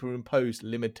gatekeeper-imposed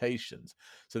limitations.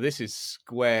 So this is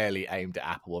squarely aimed at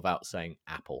Apple without saying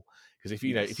Apple, Because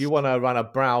if you want to run a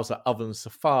browser other than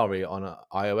Safari on an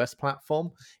iOS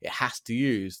platform, it has to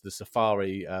use the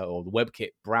Safari or the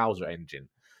WebKit browser engine.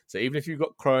 So even if you've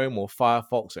got Chrome or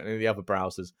Firefox or any of the other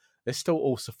browsers, they're still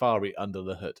all Safari under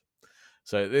the hood.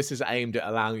 So this is aimed at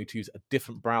allowing you to use a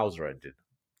different browser engine.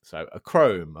 So a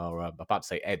Chrome, or I'm about to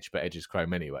say Edge, but Edge is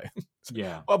Chrome anyway. So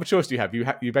Yeah. what other choice do you have?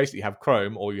 You basically have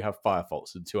Chrome or you have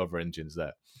Firefox and two other engines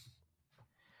there.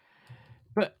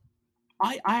 But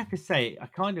I have to say, I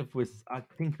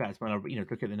think about it when I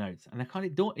look at the notes, and I kind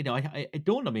of dawned, it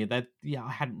dawned on me that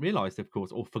I hadn't realised, of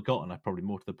course, or forgotten. Probably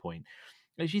more to the point,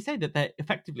 as you say, that they're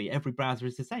effectively every browser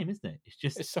is the same, isn't it? It's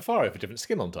just It's Safari with a different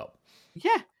skin on top.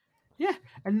 yeah, yeah,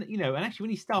 and and actually,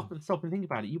 when you stop and think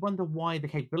about it, you wonder why the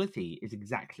capability is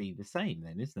exactly the same.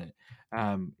 Then, isn't it?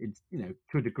 It's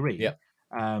to a degree. Yeah.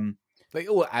 Um, They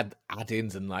all add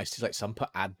add-ins and niceties, like some put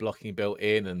ad blocking built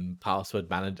in and password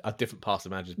manager, different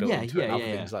password managers built into it, and other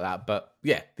things like that. But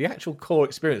yeah, the actual core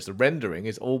experience, the rendering,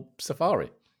 is all Safari.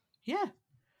 Yeah.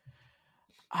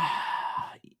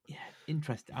 Yeah,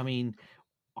 interesting. I mean,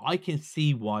 I can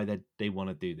see why they want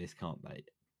to do this, can't they?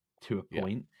 To a Yeah.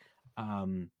 point.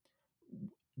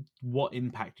 What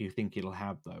impact do you think it'll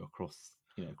have though across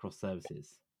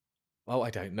services? Well,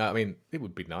 I don't know. I mean, it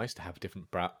would be nice to have a different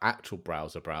actual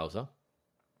browser.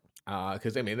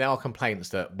 Because I mean, there are complaints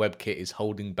that WebKit is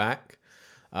holding back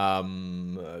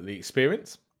the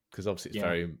experience, because obviously it's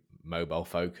very mobile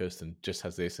focused and just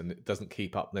has this, and it doesn't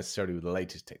keep up necessarily with the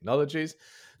latest technologies.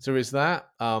 So is that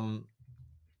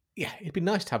it'd be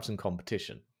nice to have some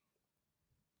competition.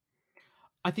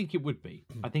 I think it would be.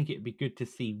 I think it'd be good to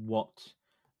see what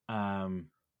could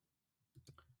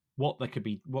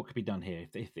be done here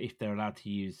if they're allowed to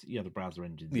use the other browser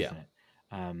engines, isn't it?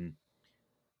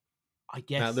 I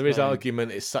guess now there is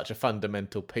argument it's such a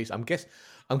fundamental piece. I'm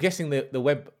guessing the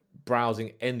web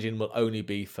browsing engine will only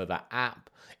be for that app.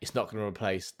 It's not going to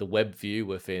replace the web view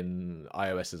within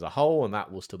iOS as a whole, and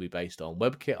that will still be based on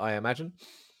WebKit, I imagine.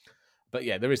 But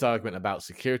yeah, there is argument about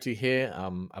security here.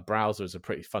 A browser is a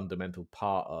pretty fundamental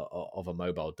part of a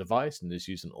mobile device and is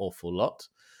used an awful lot.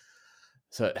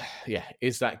 So yeah,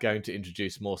 is that going to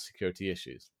introduce more security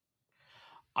issues?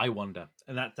 I wonder,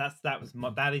 and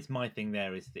that is my thing.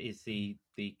 There is the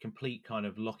complete kind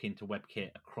of lock into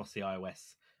WebKit across the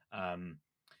iOS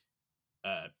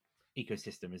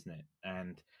ecosystem, isn't it?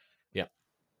 And yeah,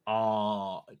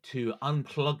 to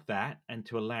unplug that and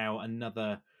to allow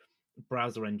another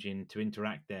browser engine to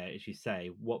interact there, as you say,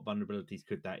 what vulnerabilities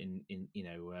could that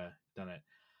done it?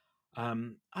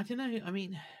 I don't know. I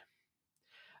mean,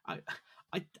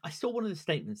 I saw one of the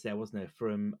statements there, wasn't there,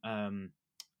 from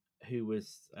who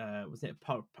was it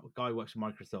a guy who works for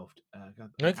Microsoft?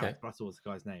 okay. Russell was the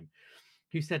guy's name.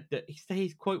 Who said that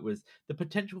his quote was, "The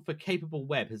potential for capable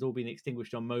web has all been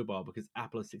extinguished on mobile because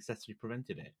Apple has successfully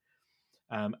prevented it.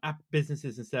 App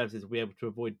businesses and services will be able to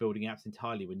avoid building apps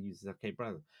entirely when users have capable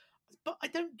browser." But I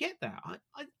don't get that.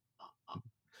 I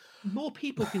more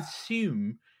people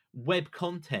consume web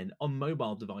content on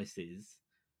mobile devices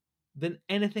than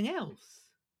anything else.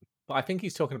 But I think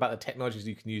he's talking about the technologies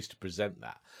you can use to present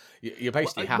that. You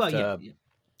basically have to. Yeah.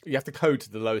 You have to code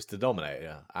to the lowest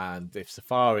denominator, and if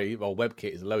Safari or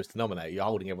WebKit is the lowest denominator, you're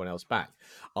holding everyone else back.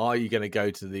 Are you going to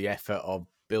go to the effort of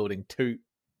building two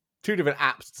different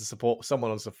apps to support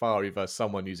someone on Safari versus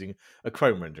someone using a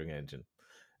Chrome rendering engine,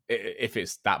 if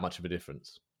it's that much of a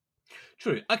difference?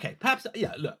 True. Okay. Perhaps.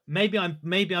 Yeah. Look. Maybe I'm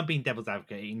being devil's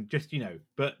advocate, just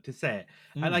but to say it,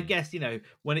 and I guess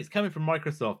when it's coming from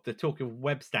Microsoft, the talk of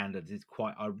web standards is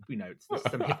quite there's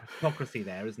some hypocrisy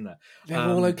there, isn't there? They're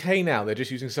all okay now. They're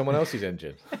just using someone else's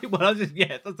engine. Well,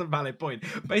 that's a valid point.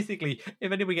 Basically,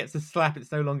 if anyone gets a slap,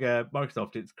 it's no longer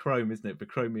Microsoft, it's Chrome, isn't it? For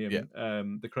Chromium,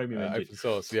 the Chromium engine, open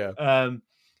source, yeah.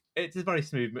 It's a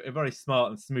very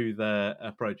smart and smooth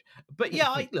approach. But yeah,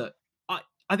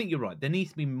 I think you're right. There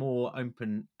needs to be more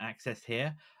open access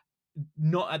here,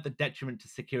 not at the detriment to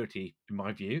security, in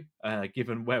my view,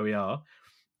 given where we are.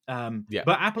 But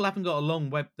Apple haven't got a long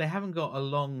they haven't got a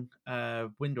long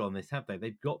window on this, have they?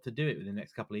 They've got to do it within the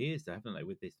next couple of years, though, haven't they?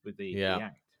 With the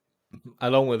Act.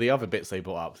 Along with the other bits they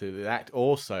brought up, the Act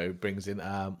also brings in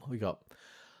we got.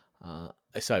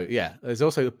 There's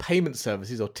also the payment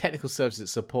services or technical services that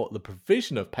support the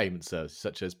provision of payment services,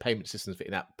 such as payment systems for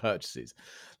in-app purchases.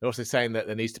 They're also saying that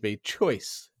there needs to be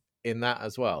choice in that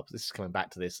as well. This is coming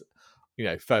back to this,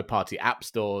 third-party app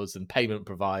stores and payment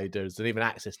providers, and even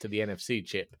access to the NFC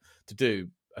chip to do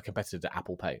a competitor to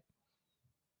Apple Pay.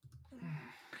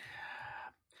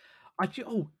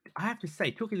 I have to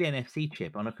say, talking the NFC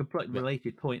chip on a completely Yeah.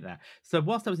 related point there. So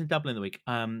whilst I was in Dublin the week,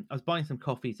 I was buying some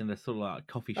coffees in a sort of like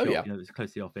coffee Oh shop, yeah. that's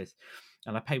close to the office,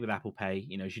 and I paid with Apple Pay,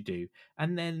 as you do.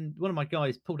 And then one of my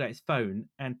guys pulled out his phone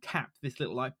and tapped this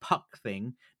little like puck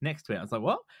thing next to it. I was like,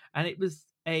 what? And it was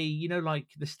like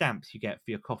the stamps you get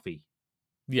for your coffee,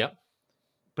 Yeah.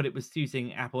 but it was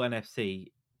using Apple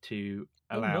NFC to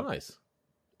Oh, allow nice.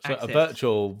 So a access.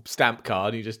 virtual stamp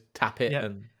card, you just tap it Yeah,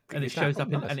 and get and your it stamp. shows Oh, up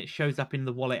in nice.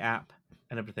 the wallet app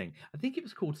and everything. I think it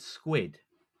was called Squid.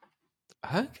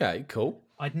 Okay, cool.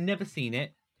 I'd never seen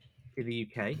it in the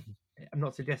UK. I'm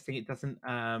not suggesting it doesn't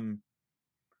Hmm.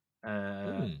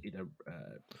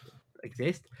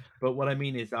 exist, but what I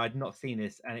mean is I'd not seen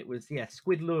this, and it was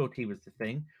Squid loyalty was the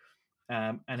thing,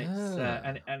 and it's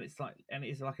Ah. and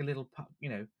it's like a little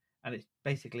and it's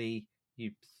basically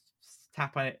you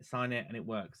tap on it, sign it, and it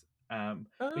works.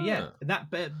 But yeah, Ah.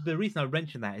 but the reason I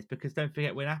mentioned that is because don't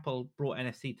forget when Apple brought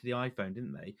NFC to the iPhone,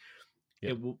 didn't they?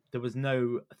 Yeah. There was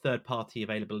no third party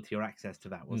availability or access to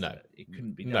that, was No. there? It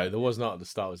couldn't be No, done. there was not at the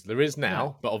start. There is No,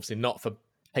 now, but obviously not for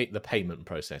the payment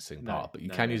processing no, part. But you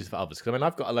no, can no. use it for others. Because I mean,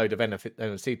 I've got a load of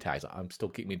NFC tags I'm still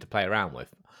keeping to play around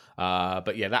with.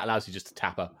 But yeah, that allows you just to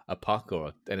tap a puck or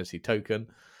an NFC token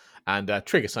and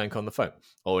trigger something on the phone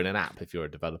or in an app if you're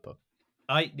a developer.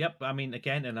 Yep. I mean,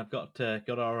 again, and I've got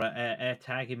our air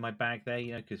tag in my bag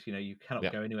there, because you cannot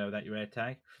Yeah. go anywhere without your air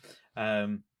tag.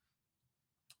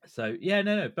 So yeah,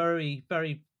 no, very,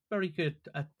 very, very good.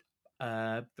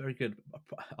 Very good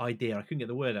idea. I couldn't get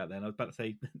the word out then. I was about to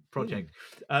say Hmm. project.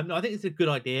 No, I think it's a good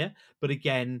idea, but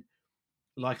again,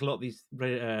 like a lot of these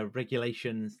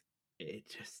regulations, it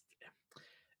just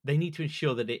they need to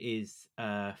ensure that it is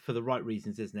for the right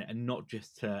reasons, isn't it, and not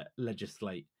just to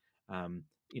legislate. And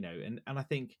I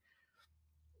think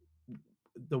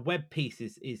the web piece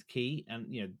is key,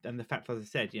 and and the fact, as I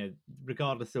said,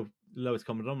 regardless of lowest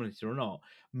common denominator or not,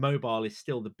 mobile is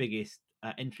still the biggest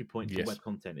entry point to Yes, web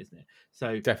content, isn't it?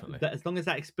 So definitely. that as long as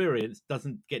that experience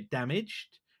doesn't get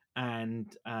damaged,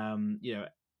 and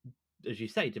as you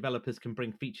say, developers can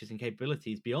bring features and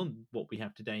capabilities beyond what we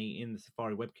have today in the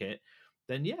Safari WebKit,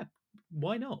 then yeah,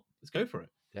 why not? Let's go for it.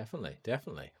 Definitely.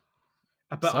 Definitely.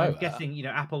 But So, I'm guessing,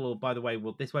 Apple will, by the way,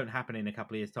 this won't happen in a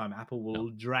couple of years' time. Apple no. will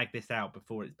drag this out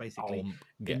before it's basically Yeah,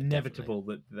 definitely. inevitable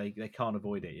that they can't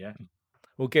avoid it. Yeah.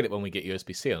 We'll get it when we get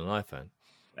USB-C on an iPhone.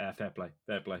 Fair play.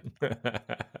 Fair play.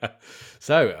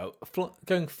 So,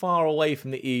 going far away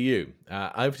from the EU,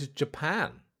 over to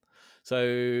Japan. So,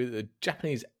 the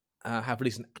Japanese have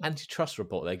released an antitrust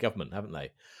report, their government, haven't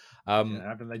they? Yeah,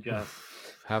 haven't they just?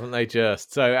 Haven't they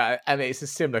just? So, and it's a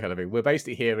similar kind of thing. We're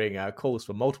basically hearing calls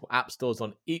for multiple app stores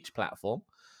on each platform.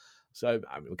 So,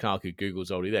 I mean, we can argue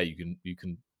Google's already there. You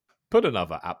can put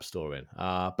another app store in,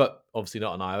 but obviously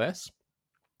not on iOS.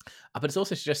 But it's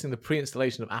also suggesting the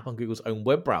pre-installation of Apple and Google's own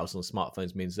web browser on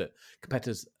smartphones means that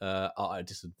competitors are at a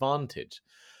disadvantage.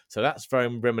 So that's very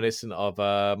reminiscent of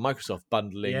Microsoft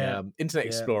bundling Yeah. Internet Yeah.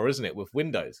 Explorer, isn't it, with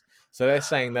Windows? So they're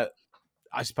saying that,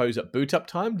 I suppose, at boot up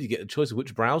time, do you get the choice of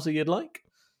which browser you'd like?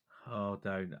 Oh,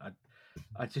 don't.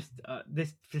 I just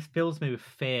this fills me with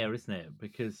fear, isn't it?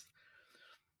 Because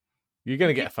You're going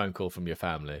you to get a give phone call from your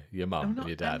family, your I'm mum and not,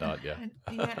 your dad, aren't you? and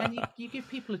yeah, and you give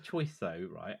people a choice though,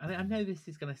 right? And I know this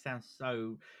is going to sound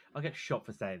so, I'll get shot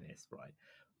for saying this, right?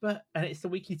 But and it's the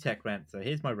weekly tech rant. So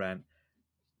here's my rant: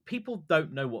 people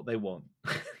don't know what they want.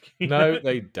 No,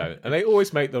 they don't. And they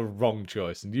always make the wrong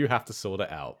choice, and you have to sort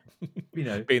it out. you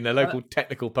know, Being their and, local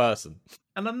technical person.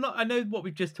 and I'm not. I know what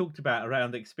we've just talked about around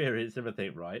the experience, and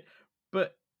everything, right?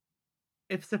 But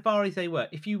if Safari say, well,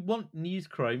 if you want News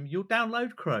Chrome, you'll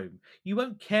download Chrome. You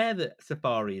won't care that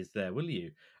Safari is there, will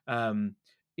you?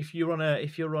 If you're on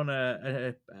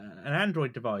an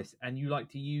Android device and you like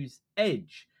to use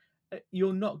Edge,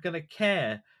 you're not going to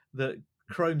care that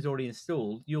Chrome's already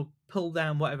installed. You'll pull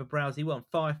down whatever browser you want,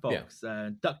 Yeah, Firefox,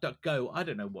 DuckDuckGo. I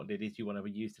don't know what it is you want to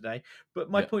use today, but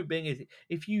my yeah. point being is,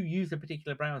 if you use a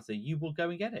particular browser, you will go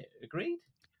and get it. Agreed?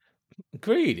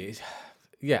 Agreed.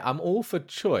 Yeah, I'm all for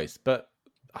choice, but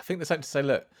I think there's something to say,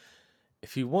 look,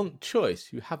 if you want choice,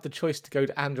 you have the choice to go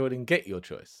to Android and get your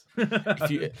choice.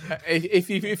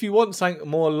 If you want something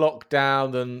more locked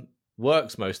down than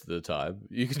works most of the time,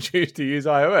 you can choose to use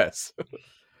iOS.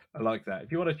 I like that.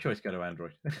 If you want a choice, go to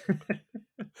Android.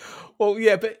 Well,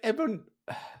 yeah, but everyone,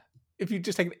 if you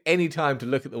just take any time to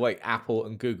look at the way Apple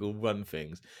and Google run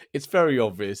things, it's very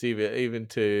obvious, even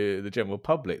to the general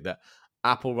public, that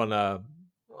Apple run a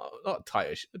not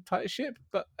tighter ship,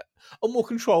 but a more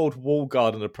controlled wall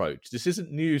garden approach. This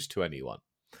isn't news to anyone.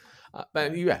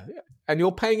 And and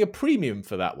you're paying a premium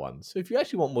for that one. So if you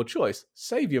actually want more choice,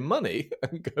 save your money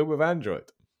and go with Android.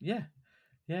 Yeah,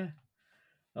 yeah.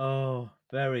 Oh,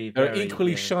 very, There are very.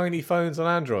 equally shiny phones on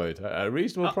Android at a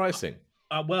reasonable Uh, pricing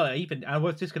well, even I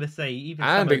was just going to say, even some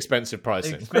and are expensive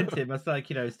pricing. expensive. I was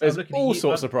like, I'm There's looking at all you.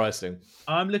 sorts of pricing.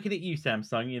 I'm looking at you,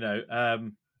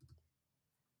 Samsung.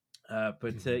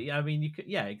 But yeah, I mean, you could,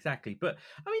 yeah, exactly. But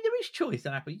I mean, there is choice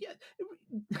on Apple. Yeah,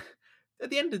 at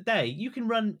the end of the day, you can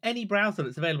run any browser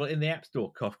that's available in the App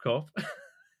Store. Cough, cough.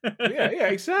 Yeah,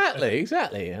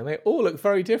 exactly. And they all look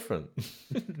very different.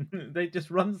 They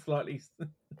just run slightly.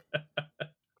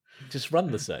 Just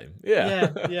run the same.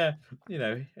 Yeah. Yeah,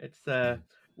 yeah. It's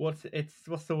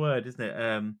what's the word, isn't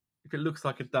it? If it looks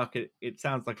like a duck, it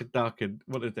sounds like a duck, and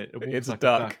what is it? It walks It's a like a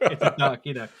duck. duck. It's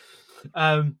a duck.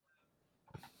 Um,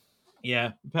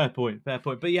 Yeah, fair point, fair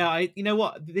point. But yeah, you know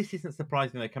what? This isn't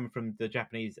surprising though, coming from the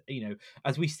Japanese.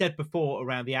 As we said before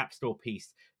around the App Store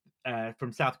piece,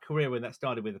 from South Korea when that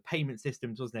started with the payment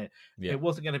systems, wasn't it? Yeah. It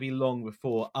wasn't going to be long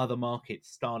before other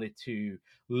markets started to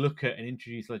look at and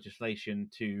introduce legislation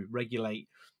to regulate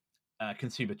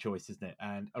consumer choice, isn't it?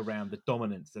 And around the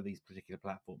dominance of these particular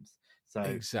platforms. So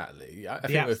Exactly. I the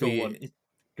think App with Store one is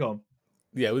gone.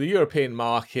 with the European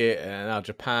market and now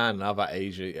Japan and other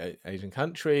Asian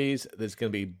countries, there's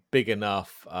going to be big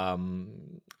enough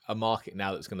a market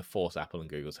now that's going to force Apple and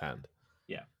Google's hand.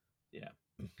 Yeah, yeah.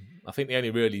 I think the only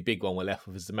really big one we're left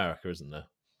with is America, isn't there?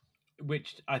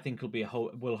 Which I think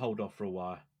will hold off for a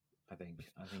while. I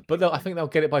think. But I think they'll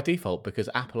get it by default because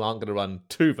Apple aren't going to run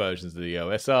two versions of the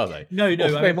OS, are they? No.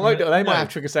 Or they might have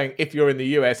trigger saying if you're in the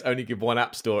US, only give one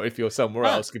app store. If you're somewhere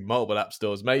else, give multiple app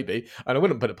stores, maybe. And I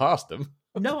wouldn't put it past them.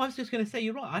 No, I was just going to say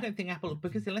you're right. I don't think Apple,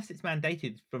 because unless it's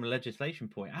mandated from a legislation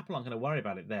point, Apple aren't going to worry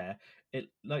about it there. It,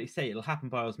 like you say, it'll happen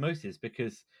by osmosis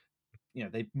because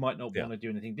they might not want to do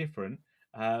anything different.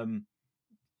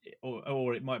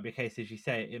 Or it might be a case, as you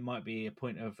say, it might be a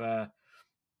point of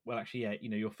well, actually, yeah,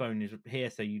 your phone is here,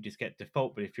 so you just get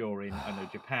default. But if you're in, I know,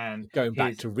 Japan, going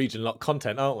back to region lock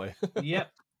content, aren't we?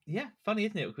 Yep, yeah. Funny,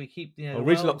 isn't it? We keep or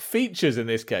region lock features in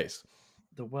this case.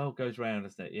 The world goes round,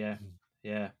 isn't it? Yeah,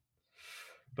 yeah.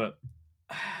 But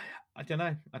I don't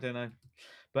know.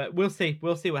 But we'll see.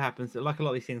 We'll see what happens. Like a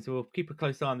lot of these things, we'll keep a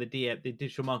close eye on the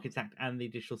Digital Markets Act and the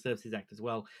Digital Services Act as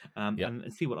well,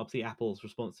 and see what obviously Apple's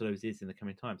response to those is in the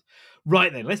coming times.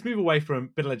 Right then, let's move away from a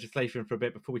bit of legislation for a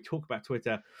bit before we talk about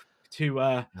Twitter to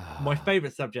my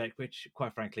favorite subject, which,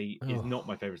 quite frankly, is not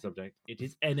my favorite subject. It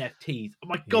is NFTs. Oh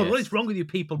my god, what is wrong with you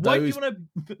people? Why do you want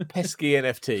to pesky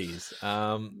NFTs?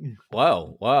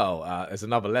 Wow. There's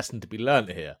another lesson to be learned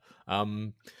here.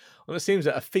 Well, it seems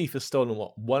that a thief has stolen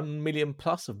 1 million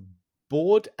plus of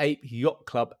Bored Ape Yacht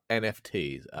Club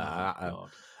NFTs.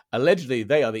 Allegedly,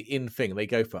 they are the in thing. They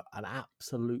go for an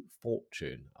absolute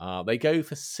fortune. They go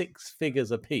for 6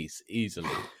 figures a piece easily.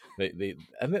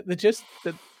 They're just.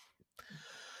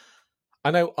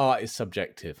 I know art is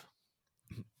subjective,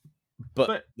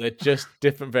 but they're just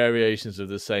different variations of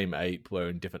the same ape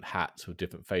wearing different hats with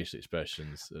different facial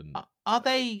expressions. And are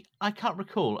they? I can't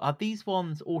recall. Are these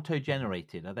ones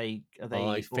auto-generated? Are they?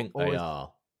 I think they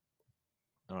are.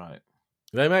 All right.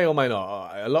 They may or may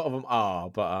not. A lot of them are,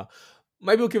 but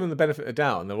maybe we'll give them the benefit of the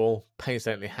doubt, and they're all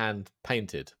painstakingly hand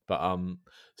painted. But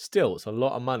still, it's a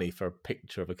lot of money for a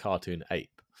picture of a cartoon ape.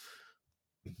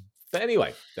 But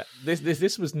anyway,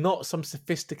 this was not some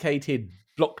sophisticated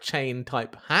blockchain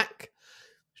type hack.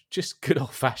 Just good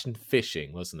old fashioned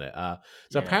phishing, wasn't it?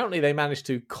 Apparently they managed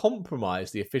to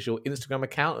compromise the official Instagram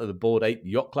account of the Bored Ape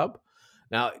Yacht Club.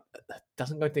 Now, it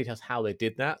doesn't go into details how they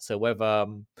did that. So whether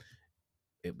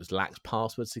it was lax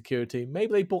password security,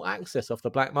 maybe they bought access off the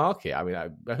black market. I mean,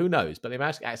 who knows? But they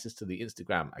managed to get access to the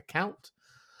Instagram account.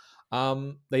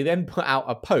 They then put out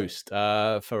a post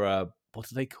for a, what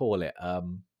do they call it?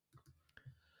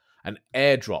 An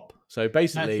airdrop. So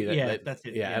basically, that's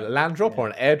it. A land drop or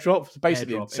an airdrop. So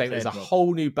basically, saying there's a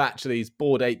whole new batch of these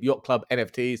Bored Ape Yacht Club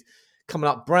NFTs coming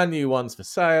up, brand new ones for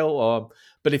sale.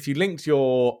 But if you linked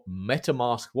your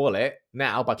MetaMask wallet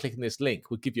now by clicking this link,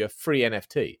 we'll give you a free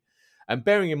NFT. And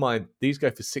bearing in mind, these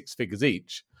go for 6 figures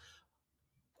each.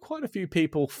 Quite a few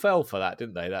people fell for that,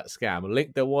 didn't they? That scam.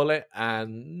 Linked their wallet,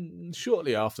 and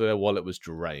shortly after, their wallet was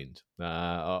drained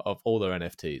of all their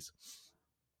NFTs.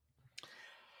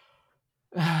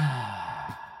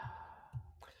 I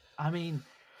mean,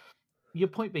 your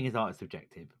point being is art is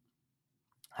subjective,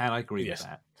 and I agree with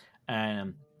that.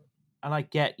 And I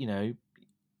get, you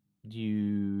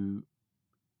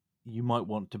might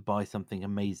want to buy something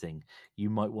amazing. You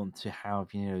might want to have,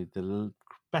 the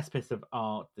best piece of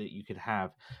art that you could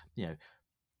have,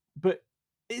 But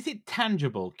is it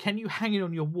tangible? Can you hang it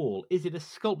on your wall? Is it a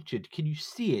sculptured? Can you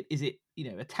see it? Is it,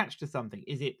 attached to something?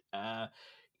 Is it?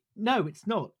 No, it's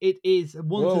not. It is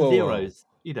ones and zeros.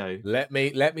 You know, Let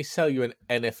me sell you an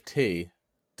NFT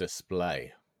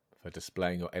display for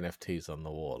displaying your NFTs on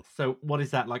the wall. so what is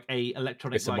that, like a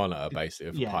electronic, It's a like monitor basically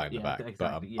with a yeah, pie in the yeah, back. But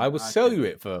exactly, I yeah, would sell okay. you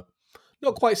it for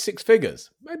not quite 6 figures,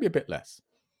 maybe a bit less.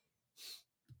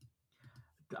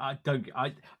 I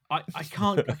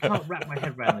can't wrap my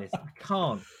head around this. I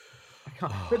can't.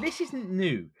 But this isn't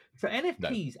new. So No.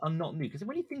 NFTs are not new because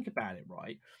when you think about it,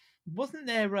 right? Wasn't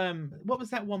there what was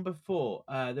that one before?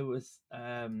 There was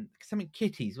something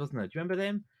kitties, wasn't there? Do you remember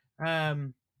them?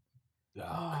 Um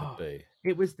Oh, could oh be.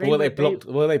 it was But they were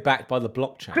they were they backed by the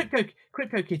blockchain?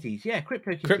 crypto kitties, yeah,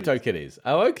 crypto Crypto kitties. kitties.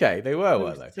 Oh, okay. They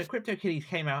were they? So CryptoKitties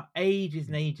came out ages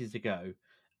and ages ago.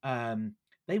 Um,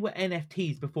 they were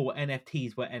NFTs before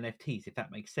NFTs were NFTs, if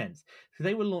that makes sense. So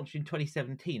they were launched in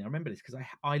 2017. I remember this because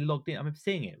I logged in. I remember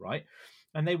seeing it, right?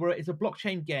 And it's a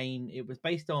blockchain game. It was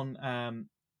based on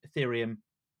Ethereum,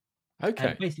 and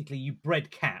Okay. basically you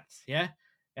bred cats, yeah.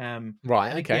 Right,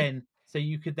 And okay. again, so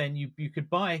you could then you could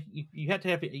buy you had to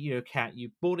have a cat.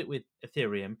 You bought it with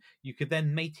Ethereum. You could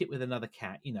then mate it with another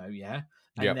cat, yeah,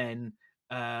 and Yep.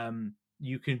 then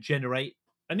you can generate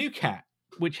a new cat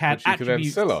which had Which you could then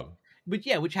sell attributes,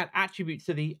 on. which had attributes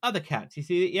to the other cats. You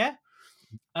see it, yeah.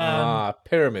 Um, Ah,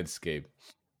 pyramid scheme.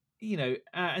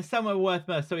 and some are worth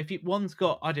more. So if one's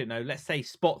got, I don't know, let's say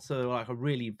spots are like a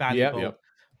really Yep, valuable. yep.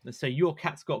 So your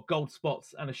cat's got gold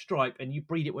spots and a stripe, and you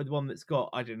breed it with one that's got,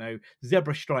 I don't know,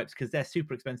 zebra stripes because they're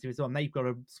super expensive as well. And they've got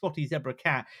a spotty zebra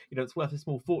cat, it's worth a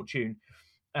small fortune.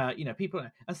 People,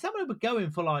 and some of them were going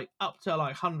for like up to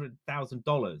like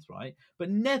 $100,000, right? But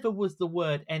never was the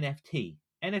word NFT.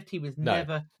 NFT was No.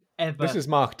 never, This ever, is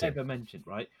marketing. ever mentioned,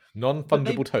 right? But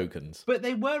Non-fungible they, tokens. but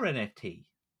they were NFT.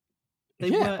 They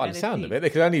Yeah, were by the sound of NFT. it. There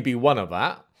could only be one of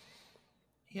that.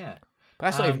 Yeah. But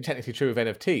that's not even Um, technically true of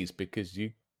NFTs because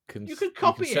you could you can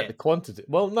copy set the it. quantity.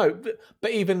 Well, no,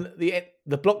 but even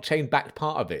the blockchain backed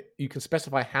part of it, you can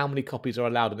specify how many copies are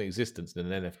allowed in existence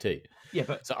in an NFT. Yeah,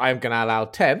 but So I am going to allow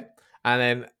 10, and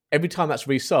then every time that's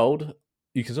resold,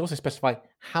 you can also specify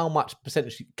how much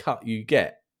percentage cut you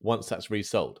get once that's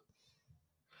resold.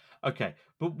 okay.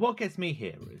 But what gets me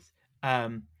here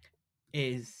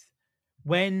is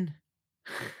when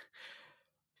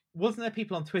wasn't there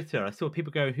people on Twitter? I saw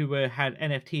people go who had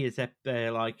NFT as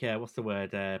their like what's the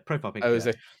word, profile Oh, is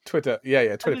picture, a Twitter, yeah,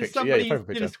 and Twitter then picture, yeah, your somebody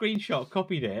profile did a picture. screenshot,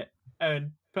 copied it,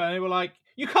 and they were like,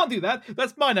 "You can't do that.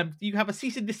 That's mine. You have a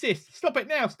cease and desist. Stop it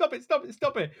now. Stop it. Stop it.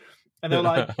 Stop it." And they're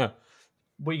like, "What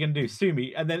are you gonna do? Sue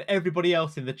me?" And then everybody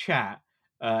else in the chat,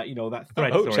 that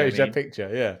thread. Oh, Sorry, I change that mean,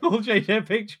 picture, yeah. all change their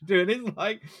picture to it. It's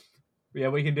like, yeah,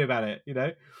 what you can do about it. And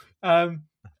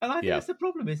I think Yeah. that's the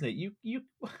problem, isn't it?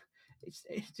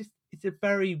 It's a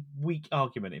very weak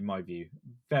argument in my view.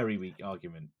 Very weak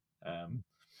argument. I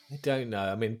don't know.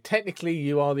 I mean, technically,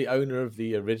 you are the owner of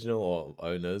the original, or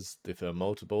owners if there are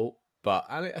multiple. But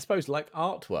I suppose, like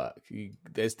artwork,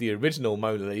 there's the original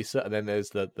Mona Lisa, and then there's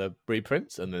the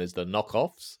reprints, and then there's the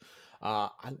knockoffs.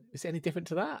 And is it any different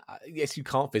to that? Yes, you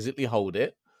can't physically hold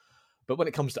it, but when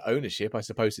it comes to ownership, I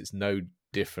suppose it's no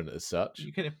different as such.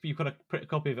 You've got to put a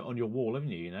copy of it on your wall, haven't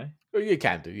you? Well, you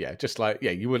can do, yeah. Just like,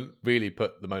 yeah, you wouldn't really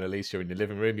put the Mona Lisa in your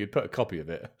living room. You'd put a copy of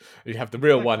it. You'd have the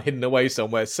real Exactly. one hidden away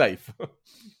somewhere safe.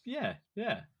 Yeah.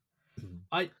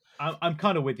 I'm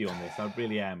kind of with you on this. I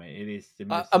really am. It is the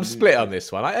most I'm split on ludicrous.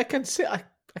 this one. I can see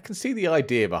I can see the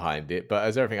idea behind it, but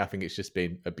as everything, I think it's just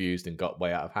been abused and got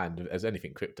way out of hand, as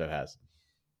anything crypto has.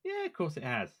 Yeah, of course it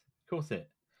has. Of course it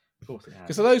has.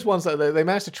 Because those ones that they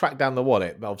managed to track down the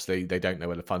wallet, but obviously they don't know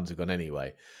where the funds have gone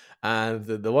anyway. And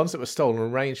the ones that were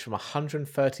stolen ranged from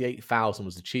 138,000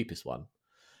 was the cheapest one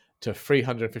to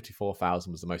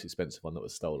 354,000 was the most expensive one that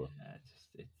was stolen.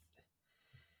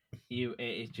 It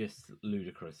is just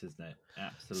ludicrous, isn't it?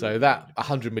 Absolutely. So that ludicrous.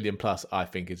 100 million plus, I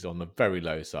think, is on the very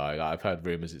low side. I've heard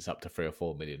rumors it's up to 3 or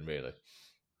 4 million, really.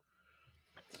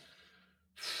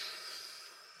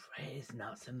 It is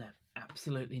nuts, isn't it?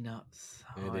 Absolutely nuts.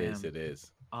 It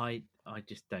is. I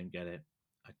just don't get it.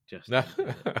 I just No. don't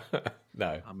get it.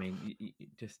 No. I mean, you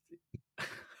just.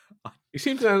 You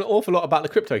seem to know an awful lot about the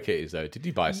crypto kitties, though. Did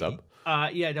you buy some?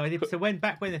 Yeah, no, I did. So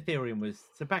back when Ethereum was,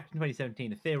 back in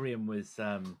 2017, Ethereum was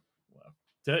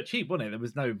dirt cheap, wasn't it? There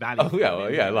was no value. Oh yeah,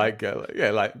 well, yeah, like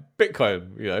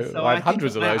Bitcoin. So I had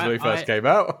hundreds of those when they first came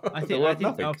out. I They're think worth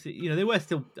nothing. obviously, they were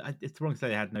still. It's wrong to say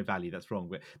they had no value. That's wrong.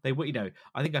 But they were,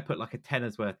 I think I put like a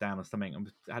tenner's worth down or something.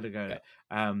 I had to go. Yeah.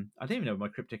 I don't even know what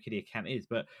my CryptoKitty account is,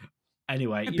 but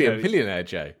anyway, You'd be a billionaire,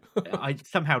 Jay. I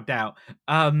somehow doubt.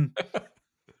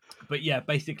 But yeah,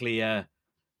 basically, I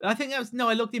think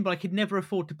I logged in, but I could never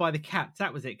afford to buy the cats.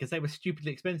 That was it, because they were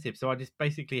stupidly expensive. So I just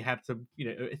basically had some,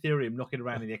 Ethereum knocking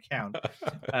around in the account.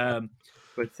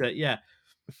 Yeah.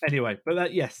 Anyway, but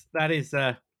that is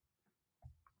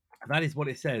what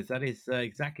it says. That is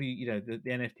exactly the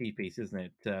NFT piece, isn't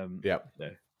it? Yep. So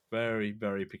very,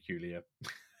 very peculiar.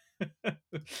 All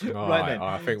Right right, then.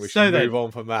 I think we should So then, move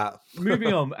on from that.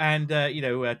 moving on, and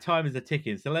time is a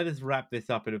ticking. So let us wrap this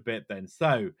up in a bit. Then,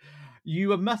 so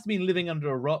you must have been living under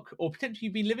a rock, or potentially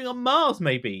you've been living on Mars,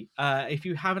 maybe. If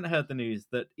you haven't heard the news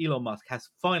that Elon Musk has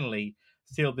finally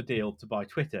sealed the deal to buy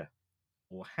Twitter,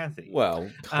 or has he? Well,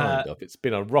 kind of. It's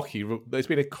been it's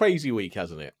been a crazy week,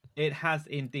 hasn't it? It has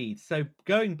indeed. So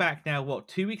going back now, what,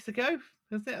 2 weeks ago?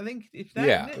 Was it? I think if that,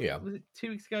 Yeah, isn't it? yeah. Was it 2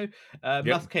 weeks ago? Yep.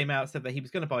 Musk came out, said that he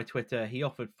was going to buy Twitter. He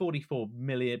offered 44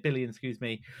 billion,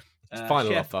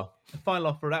 Final offer. Final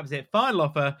offer. That was it. Final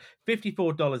offer,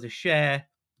 $54 a share.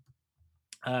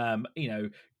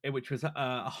 Which was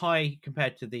a high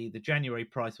compared to the January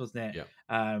price, wasn't it?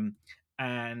 Yeah.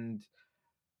 And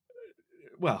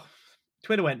well,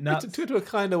 Twitter went nuts. Twitter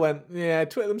kind of went,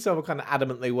 Twitter themselves were kind of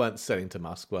adamant they weren't selling to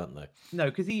Musk, weren't they? No,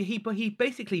 because he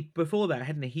basically, before that,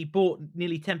 hadn't he? He bought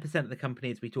nearly 10% of the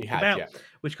company, as we talked about, yeah.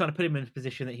 which kind of put him in a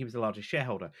position that he was the largest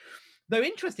shareholder. Though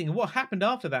interesting, what happened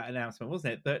after that announcement,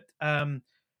 wasn't it? That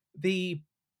the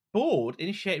board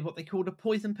initiated what they called a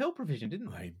poison pill provision, didn't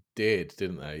they? They did,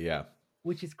 didn't they? Yeah.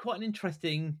 Which is quite an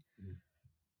interesting,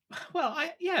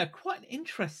 quite an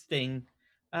interesting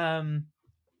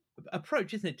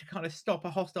approach, isn't it, to kind of stop a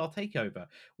hostile takeover,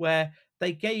 where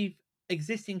they gave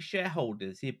existing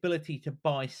shareholders the ability to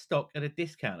buy stock at a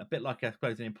discount, a bit like, I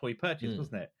suppose, an employee purchase,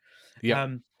 wasn't it? Yeah.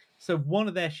 So one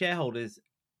of their shareholders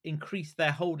increased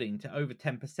their holding to over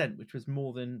 10%, which was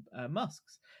more than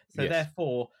Musk's. So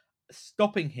therefore,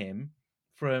 stopping him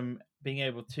from being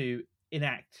able to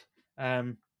enact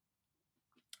that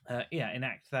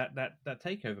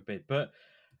takeover bid. But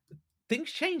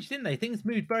things changed, didn't they? Things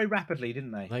moved very rapidly,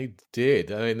 didn't they? They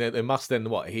did. I mean, they must then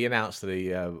he announced that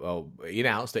he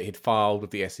announced that he'd filed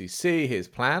with the SEC his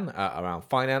plan around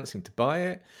financing to buy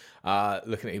it.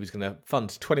 Looking at he was going to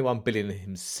fund 21 billion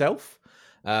himself.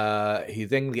 He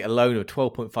then get a loan of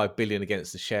 12.5 billion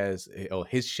against the shares or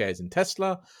his shares in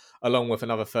Tesla, along with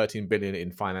another 13 billion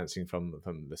in financing from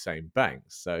the same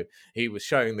banks. So he was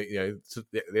showing that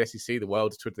the SEC, the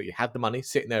world, Twitter, that you had the money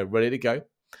sitting there ready to go.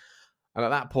 And at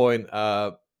that point,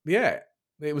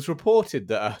 it was reported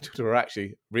that Twitter were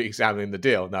actually re-examining the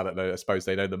deal now that I suppose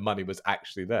they know the money was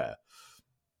actually there.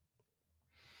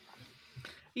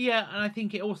 Yeah, and I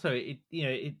think it also it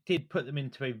did put them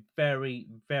into a very,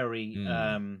 very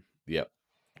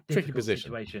tricky difficult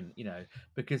situation,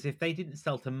 because if they didn't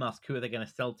sell to Musk, who are they going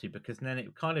to sell to? Because then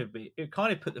it kind of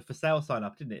put the for sale sign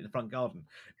up, didn't it, in the front garden?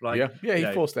 Like, he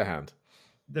forced their hand.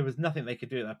 There was nothing they could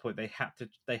do at that point. They had to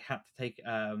take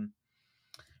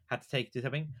to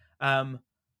something.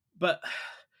 But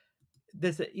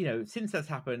there's since that's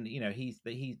happened,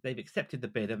 they've accepted the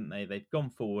bid, haven't they? They've gone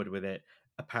forward with it.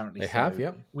 Apparently, they have.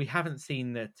 Yeah, we haven't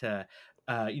seen that.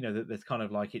 That there's kind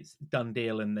of like it's done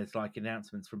deal, and there's like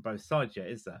announcements from both sides yet,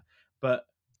 is there? But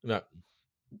no.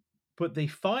 But the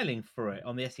filing for it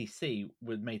on the SEC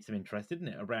made some interest, didn't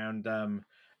it? Around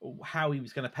how he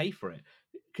was going to pay for it,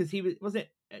 because he was it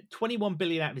 21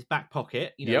 billion out of his back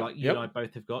pocket, like you and I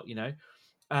both have got,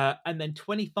 and then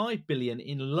 25 billion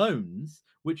in loans,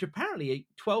 which apparently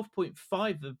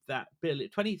 12.5 of that billion,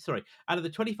 out of the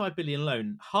 25 billion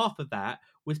loan, half of that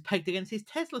was pegged against his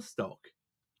Tesla stock.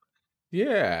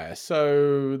 Yeah,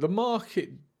 so the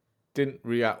market didn't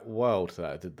react well to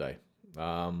that, did they?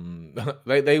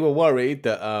 They were worried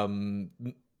that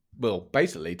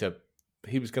basically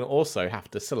he was going to also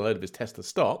have to sell a load of his Tesla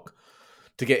stock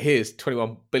to get his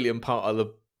 21 billion part of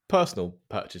the personal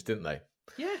purchase, didn't they?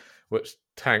 Yeah. Which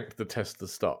tanked the Tesla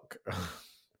stock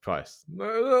price.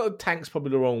 Tank's probably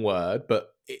the wrong word,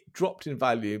 but it dropped in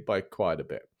value by quite a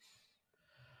bit.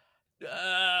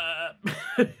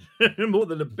 More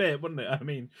than a bit, wasn't it? I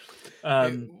mean,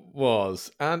 it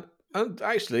was. And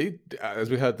actually, as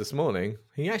we heard this morning,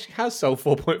 he actually has sold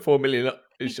 4.4 million of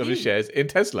his shares in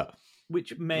Tesla.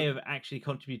 Which may have actually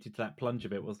contributed to that plunge a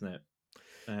bit, wasn't it?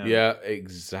 Yeah,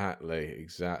 exactly.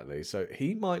 So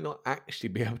he might not actually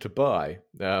be able to buy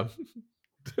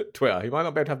Twitter. He might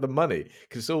not be able to have the money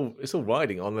because it's all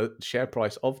riding on the share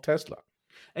price of Tesla.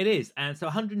 It is, and so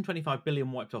 125 billion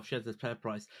wiped off shares as share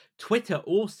price. Twitter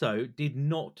also did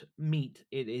not meet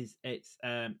its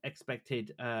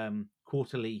expected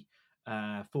quarterly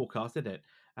forecast, did it?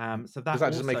 So that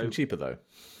doesn't make them cheaper, though.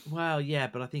 Well, yeah,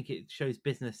 but I think it shows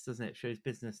business, doesn't it? It shows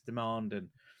business demand, and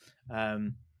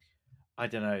I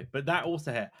don't know. But that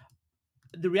also,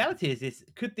 the reality is,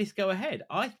 could this go ahead?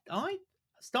 I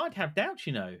started to have doubts.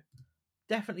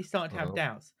 Definitely started to have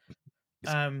doubts.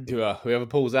 Whoever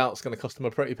pulls out is going to cost them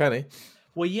a pretty penny.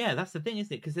 Well, yeah, that's the thing,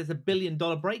 isn't it? Because there's a $1 billion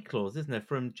break clause, isn't there,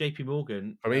 from JP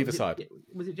Morgan? from either side.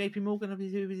 Was it JP Morgan?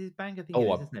 Who was his bank? I think it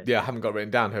Oh, is, isn't it? yeah, I haven't got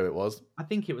written down who it was. I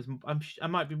think it was. I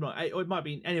might be wrong. Or it might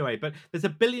be anyway. But there's a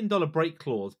 $1 billion break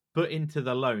clause put into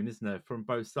the loan, isn't there, from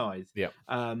both sides? Yeah,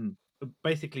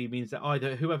 Basically means that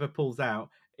either whoever pulls out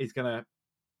is gonna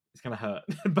it's gonna hurt.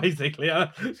 Basically,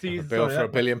 a bill for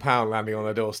 £1 billion landing on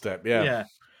their doorstep. Yeah, yeah.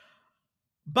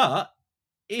 But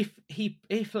if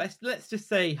let's just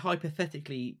say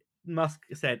hypothetically Musk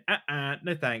said,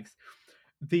 no thanks,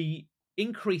 the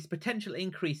potential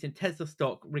increase in Tesla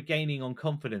stock regaining on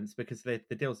confidence because the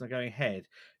deal's not going ahead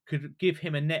could give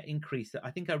him a net increase.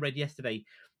 I think I read yesterday,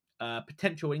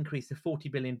 potential increase of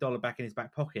 $40 billion back in his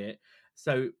back pocket.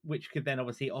 So, which could then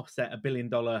obviously offset $1 billion,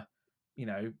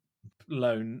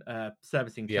 loan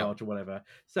servicing yeah. charge or whatever.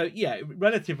 So, yeah,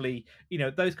 relatively,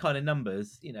 those kind of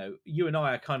numbers, you and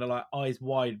I are kind of like eyes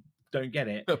wide, don't get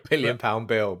it. £1 billion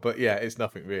bill, but yeah, it's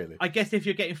nothing really. I guess if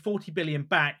you're getting 40 billion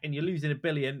back and you're losing $1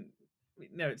 billion,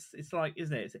 it's like,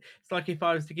 isn't it? It's like if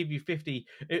I was to give you 50,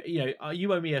 you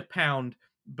owe me £1,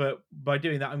 but by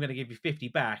doing that, I'm going to give you 50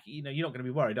 back. You're not going to be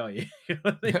worried, are you?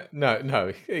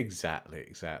 No, exactly.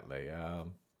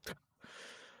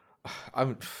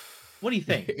 What do you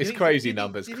think? It's crazy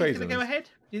numbers. Do you think Crazy it's going to go numbers. ahead?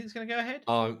 Do you think it's going to go ahead?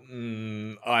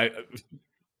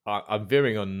 I'm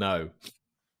veering on no.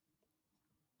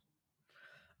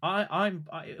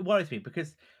 It worries me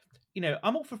because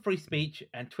I'm all for free speech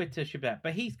and Twitter should be that,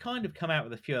 but he's kind of come out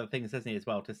with a few other things, hasn't he, as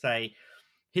well, to say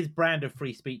his brand of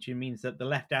free speech means that the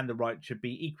left and the right should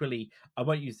be equally, I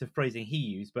won't use the phrasing he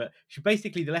used, but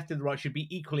basically the left and the right should be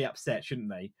equally upset, shouldn't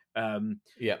they?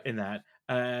 In that.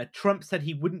 Trump said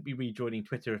he wouldn't be rejoining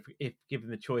Twitter if given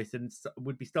the choice, and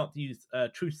would be start to use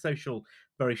Truth Social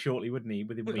very shortly, wouldn't he?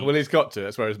 Within weeks. Well, he's got to.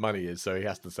 That's where his money is, so he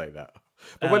has to say that.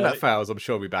 But when that fails, I'm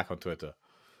sure he'll be back on Twitter.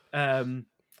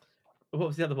 What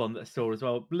was the other one that I saw as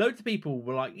well? Loads of people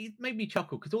were like, it made me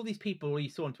chuckle because all these people you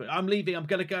saw on Twitter, I'm leaving, I'm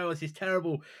going to go, this is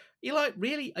terrible. You're like,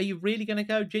 really? Are you really going to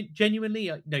go?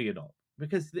 Genuinely? No, you're not.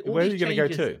 Because where are you going to go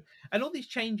to? And all these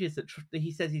changes that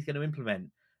he says he's going to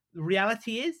implement, the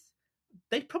reality is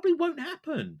they probably won't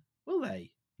happen, will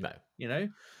they? No.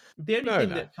 The only thing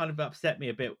that kind of upset me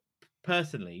a bit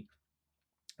personally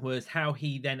was how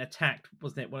he then attacked,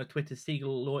 wasn't it, one of Twitter's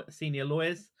senior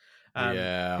lawyers?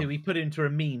 Who he put into a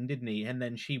meme, didn't he? And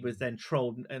then she was then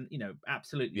trolled and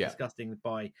absolutely disgusting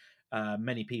by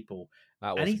many people.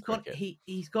 And he's got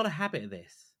a habit of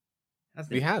this.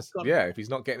 He has. If he's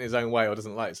not getting his own way or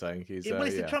doesn't like something, he's.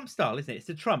 It's the Trump style, isn't it? It's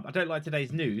the Trump. I don't like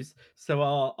today's news, so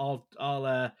I'll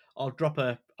drop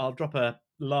a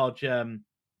large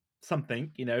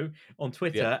something, on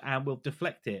Twitter, and we'll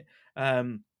deflect it.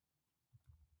 I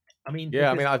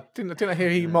didn't hear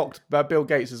he mocked Bill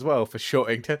Gates as well for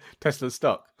shorting Tesla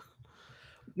stock.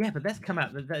 Yeah, but that's come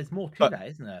out. There's more to that,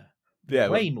 isn't there? Yeah,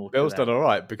 way more. Bill's done all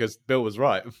right because Bill was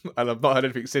right, and I've not heard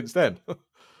anything since then.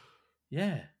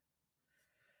 Yeah,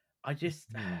 I just,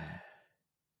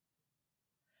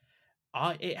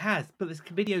 it has, but there's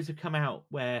videos have come out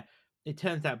where it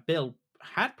turns out Bill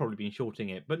had probably been shorting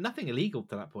it, but nothing illegal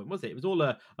to that point, was it? It was all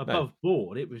above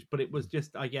board. It was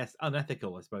just, I guess,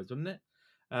 unethical, I suppose, wasn't it?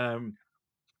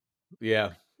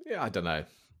 Yeah, I don't know.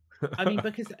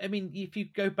 Because if you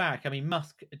go back,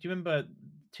 Musk. Do you remember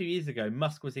 2 years ago,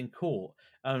 Musk was in court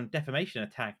on defamation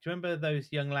attack? Do you remember those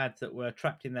young lads that were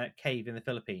trapped in that cave in the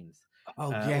Philippines?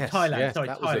 Yes, Thailand. Yes, sorry,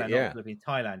 Thailand, not Philippines,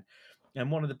 Thailand.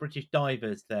 And one of the British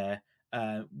divers there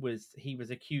was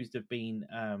accused of being,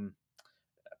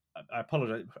 I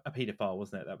apologize, a paedophile,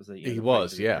 wasn't it? That was he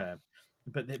was, yeah.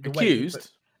 But the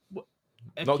accused,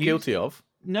 not guilty of.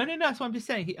 No. That's what I'm just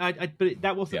saying. But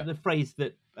that wasn't the phrase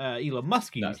that Elon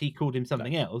Musk used. No. He called him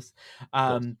something else.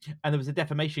 And there was a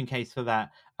defamation case for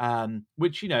that,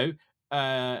 which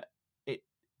the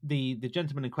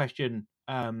gentleman in question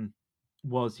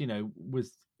was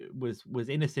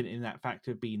innocent in that fact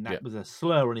of being that was a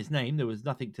slur on his name. There was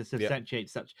nothing to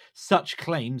substantiate such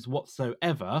claims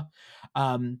whatsoever.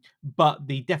 But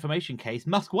the defamation case,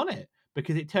 Musk won it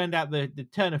because it turned out the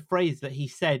turn of phrase that he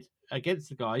said against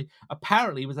the guy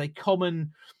apparently was a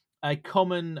common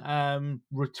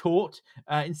retort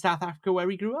in South Africa where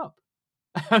he grew up.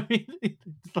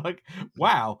 It's like,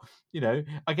 wow,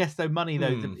 I guess so. Money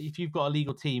though, if you've got a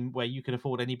legal team where you can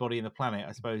afford anybody in the planet,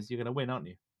 I suppose you're going to win, aren't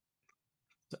you?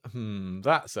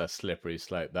 That's a slippery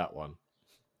slope, that one.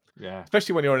 Yeah,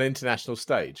 especially when you're on an international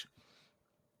stage.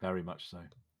 Very much so.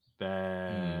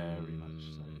 Very much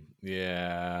so.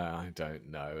 Yeah, I don't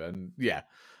know, and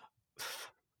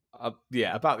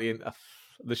about the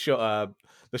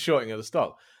shorting of the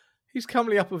stock. He's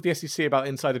currently up with the SEC about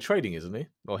insider trading, isn't he?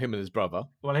 Or him and his brother.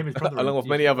 Well, him and his brother, Along with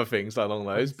many other things along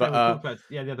those. So But we talked about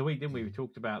the other week, didn't we? We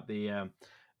talked about the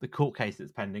court case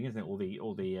that's pending, isn't it? All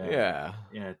the yeah,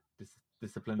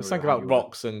 disciplinary. there's something about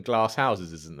rocks and glass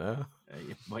houses, isn't there?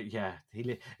 Yeah,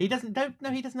 he doesn't own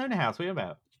a house. What are you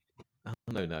about?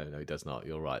 No, he does not.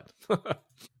 You're right.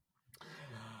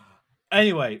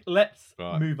 Anyway, let's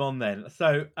move on then.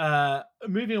 So,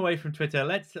 moving away from Twitter,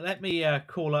 let me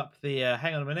call up the.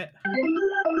 Hang on a minute.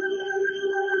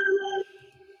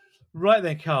 Right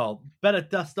then, Carl. Better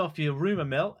dust off your rumor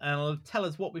mill and tell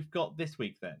us what we've got this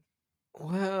week then.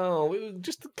 Well,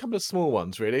 just a couple of small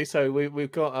ones, really. So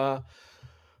we've got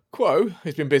Quo.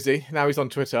 He's been busy. Now he's on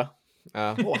Twitter.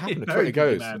 What happened to Twitter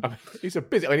goes? I mean, he's a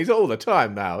busy. I mean, he's all the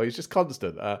time now. He's just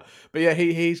constant. But yeah,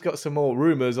 he's got some more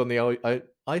rumors on the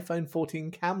iPhone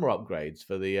 14 camera upgrades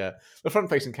for the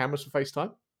front-facing cameras for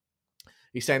FaceTime.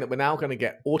 He's saying that we're now going to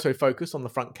get autofocus on the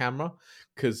front camera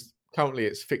because currently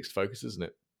it's fixed focus, isn't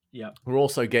it? Yeah. We're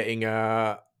also getting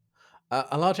a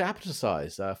larger aperture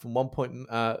size from 1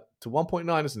 to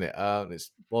 1.9, isn't it? It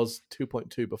was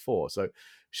 2.2 before, so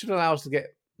should allow us to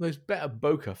get those better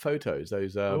bokeh photos.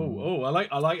 Those I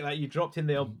like that you dropped in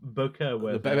the old bokeh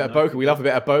word. The better bokeh. We love a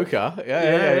bit of bokeh.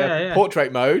 Yeah.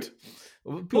 Portrait mode.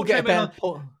 Portrait mode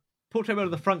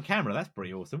of the front camera. That's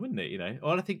pretty awesome, wouldn't it? You know,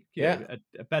 or I think a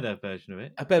better version of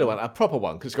it, a better one, a proper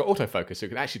one, because it's got autofocus, so you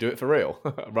can actually do it for real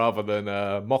rather than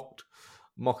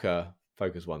mocha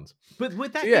focus ones. But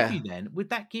would that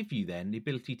give you then the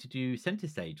ability to do center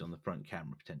stage on the front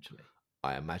camera potentially?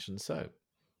 I imagine so.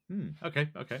 Okay.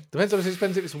 Depends on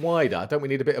if it's wider. Don't we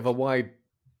need a bit of a wide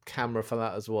camera for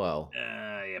that as well?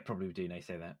 Yeah, probably we do. They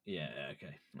say that. Yeah.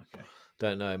 Okay.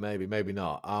 Don't know. Maybe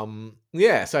not.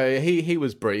 Yeah. So he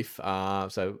was brief.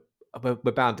 So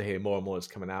we're bound to hear more and more that's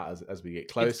coming out as we get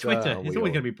closer. It's Twitter. It's always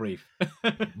going to be brief.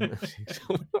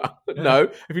 No,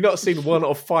 have you not seen one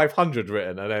of 500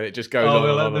 written, and then it just goes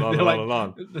on and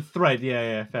on? The thread,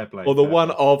 yeah, fair play. Or the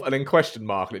one of and then question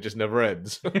mark, and it just never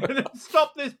ends.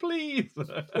 Stop this, please.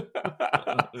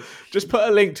 Just put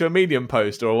a link to a Medium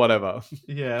post or whatever.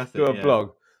 Yeah, to a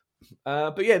blog.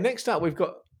 But yeah, next up we've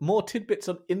got more tidbits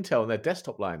on Intel and their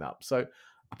desktop lineup. So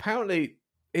apparently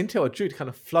Intel are due to kind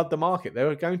of flood the market. There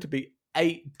are going to be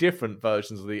 8 different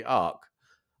versions of the Arc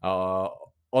on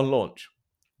launch.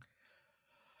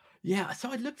 Yeah,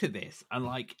 so I looked at this and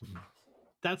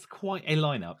that's quite a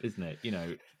lineup, isn't it? You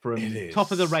know, from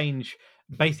top of the range,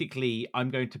 basically,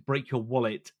 I'm going to break your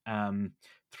wallet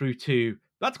through to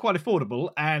that's quite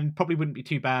affordable and probably wouldn't be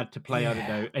too bad to play, I don't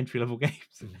know, entry-level games.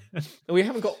 We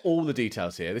haven't got all the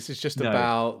details here. This is just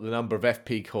about the number of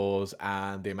FP cores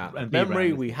and the amount of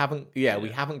memory. We haven't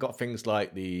got things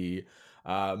like the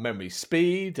memory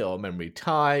speed or memory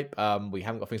type. We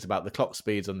haven't got things about the clock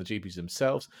speeds on the GPUs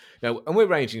themselves. Now, and we're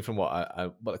ranging from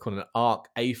what they call an Arc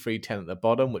A310 at the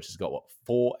bottom, which has got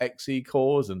 4 XE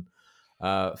cores and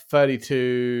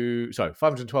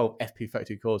 512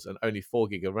 FP32 cores and only 4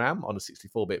 gig of RAM on a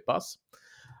 64-bit bus,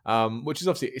 which is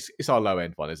obviously it's our low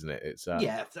end one, isn't it? It's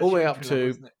all the way up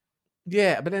to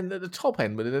but then at the top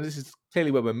end, but then this is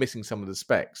clearly where we're missing some of the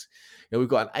specs. You know, we've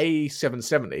got an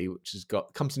A770 which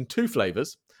comes in 2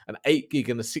 flavors, an 8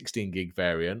 gig and a 16 gig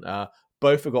variant.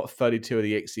 Both have got 32 of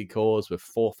the XE cores with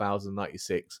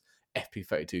 4096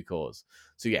 FP32 cores.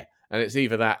 So yeah, and it's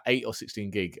either that 8 or 16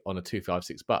 gig on a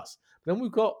 256 bus. Then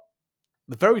we've got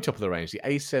the very top of the range, the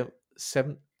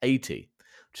A780,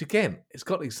 which again, it's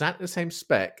got exactly the same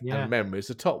spec and memory as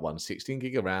the top one, 16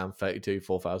 gig of RAM, 32,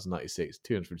 4096,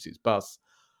 256 bus.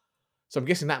 So I'm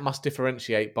guessing that must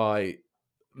differentiate by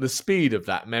the speed of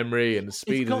that memory and the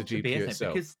speed of the GPU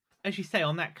itself. Because, as you say,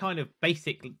 on that kind of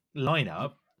basic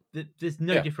lineup, there's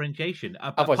no differentiation.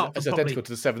 Otherwise, it's identical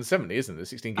to the 770, isn't it? The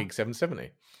 16 gig 770.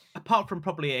 Apart from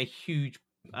probably a huge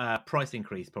price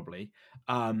increase, probably.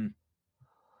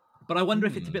 But I wonder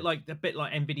if it's a bit like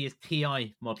NVIDIA's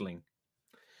TI modeling.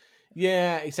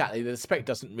 Yeah, exactly. The spec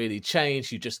doesn't really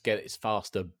change. You just get its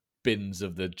faster bins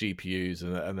of the GPUs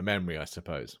and the memory, I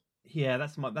suppose. Yeah,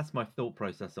 that's my thought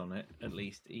process on it. At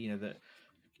least, you know, that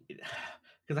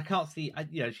because I can't see, as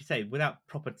you say, without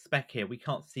proper spec here, we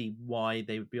can't see why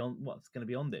they would be on what's going to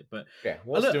be on it. But yeah,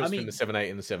 what's the difference between the 780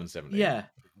 and the 770? Yeah,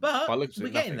 but we're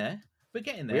getting there. We're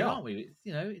getting there, aren't we?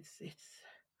 It's.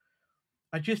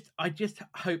 I just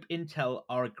hope Intel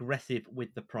are aggressive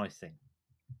with the pricing.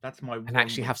 That's my and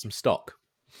actually have some stock.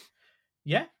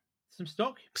 Yeah, some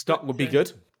stock. Stock would be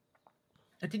good.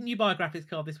 Didn't you buy a graphics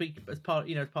card this week as part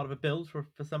of a build for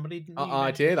somebody? Didn't you?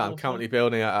 I did. I'm currently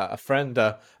building a friend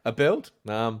a build.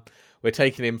 We're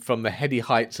taking him from the heady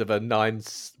heights of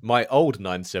my old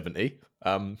 970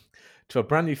 to a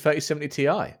brand new 3070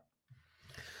 Ti.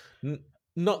 N-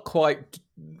 Not quite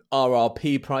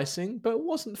RRP pricing, but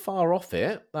wasn't far off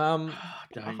it. Don't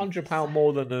you just £100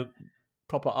 more than a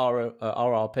proper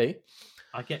RRP.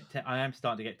 I am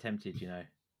starting to get tempted,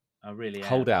 I really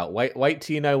Hold am. out. Wait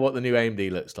till you know what the new AMD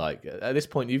looks like. At this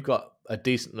point, you've got a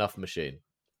decent enough machine.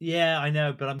 Yeah, I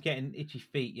know, but I'm getting itchy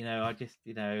feet. I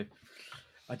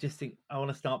just think I want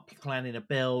to start planning a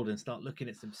build and start looking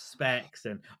at some specs.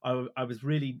 And I was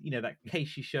really, that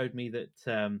case you showed me that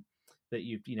Oh,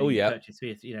 you yeah. purchased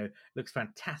for, looks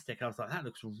fantastic. I was like, that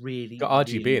looks really, Got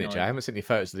RGB really in it, Jay. I nice. haven't seen any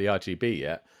photos of the RGB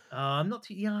yet. I'm not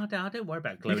too, yeah, don't worry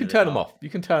about You glowing can in the turn them dark. off. You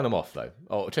can turn them off, though.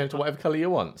 Or change to I, whatever color you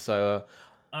want. So,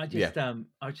 yeah.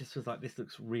 I just was like, this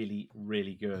looks really,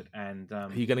 really good. And Are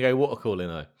you going to go water cooling,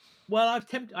 though? well,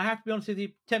 I have to be honest with you,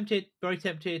 tempted, very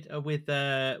tempted with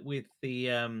the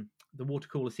water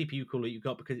cooler, CPU cooler you've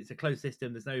got, because it's a closed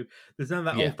system. There's none of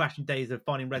that Yeah. old fashioned days of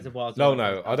finding reservoirs and all No, that kind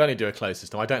of no. stuff. I'd only do a closed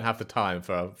system. I don't have the time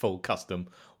for a full custom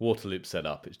water loop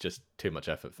setup. It's just too much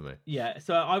effort for me. Yeah,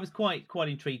 so I was quite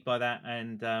intrigued by that,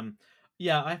 and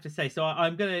yeah, I have to say, so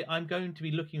I'm going to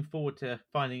be looking forward to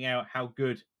finding out how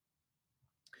good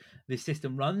this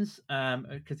system runs,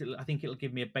 because I think it'll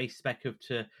give me a base spec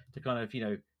to kind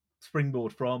of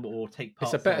springboard from or take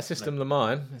It's a parts better of. system than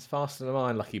mine. It's faster than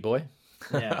mine, lucky boy.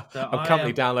 Yeah, so I'm I currently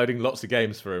am downloading lots of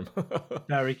games for him.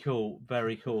 very cool,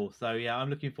 very cool. So yeah,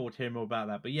 I'm looking forward to hearing more about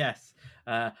that. But yes,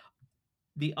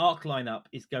 the Arc lineup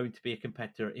is going to be a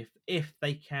competitor if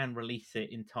they can release it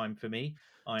in time for me.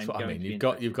 That's I'm what I going mean. to be You've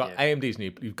interested got here. AMD's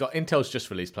new. You've got Intel's just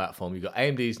released platform. You've got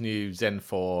AMD's new Zen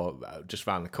 4 just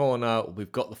around the corner.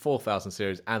 We've got the 4000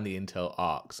 series and the Intel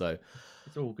Arc. So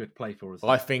It's all good play for us.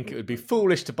 I think it would be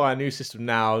foolish to buy a new system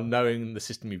now, knowing the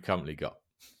system you've currently got.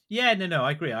 Yeah, no,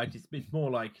 I agree. It's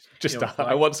more like Just it's I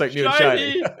like want something new and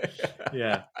shiny.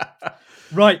 Yeah.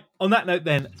 Right. On that note,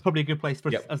 then, it's probably a good place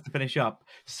for Yep. us to finish up.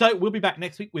 So we'll be back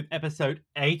next week with episode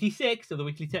 86 of the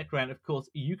Weekly Tech Rant. Of course,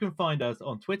 you can find us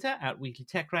on Twitter at Weekly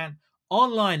Tech Rant,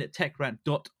 online at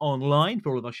techrant.online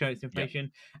for all of our show notes information,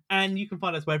 and you can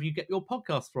find us wherever you get your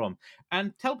podcasts from.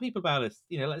 And tell people about us.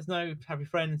 Let us know, have your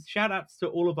friends. Shout outs to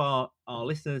all of our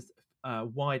listeners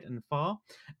wide and far.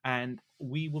 And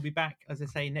we will be back, as I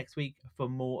say, next week for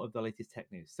more of the latest tech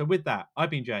news. So with that, I've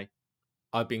been Jay.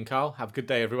 I've been Carl. Have a good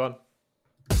day, everyone.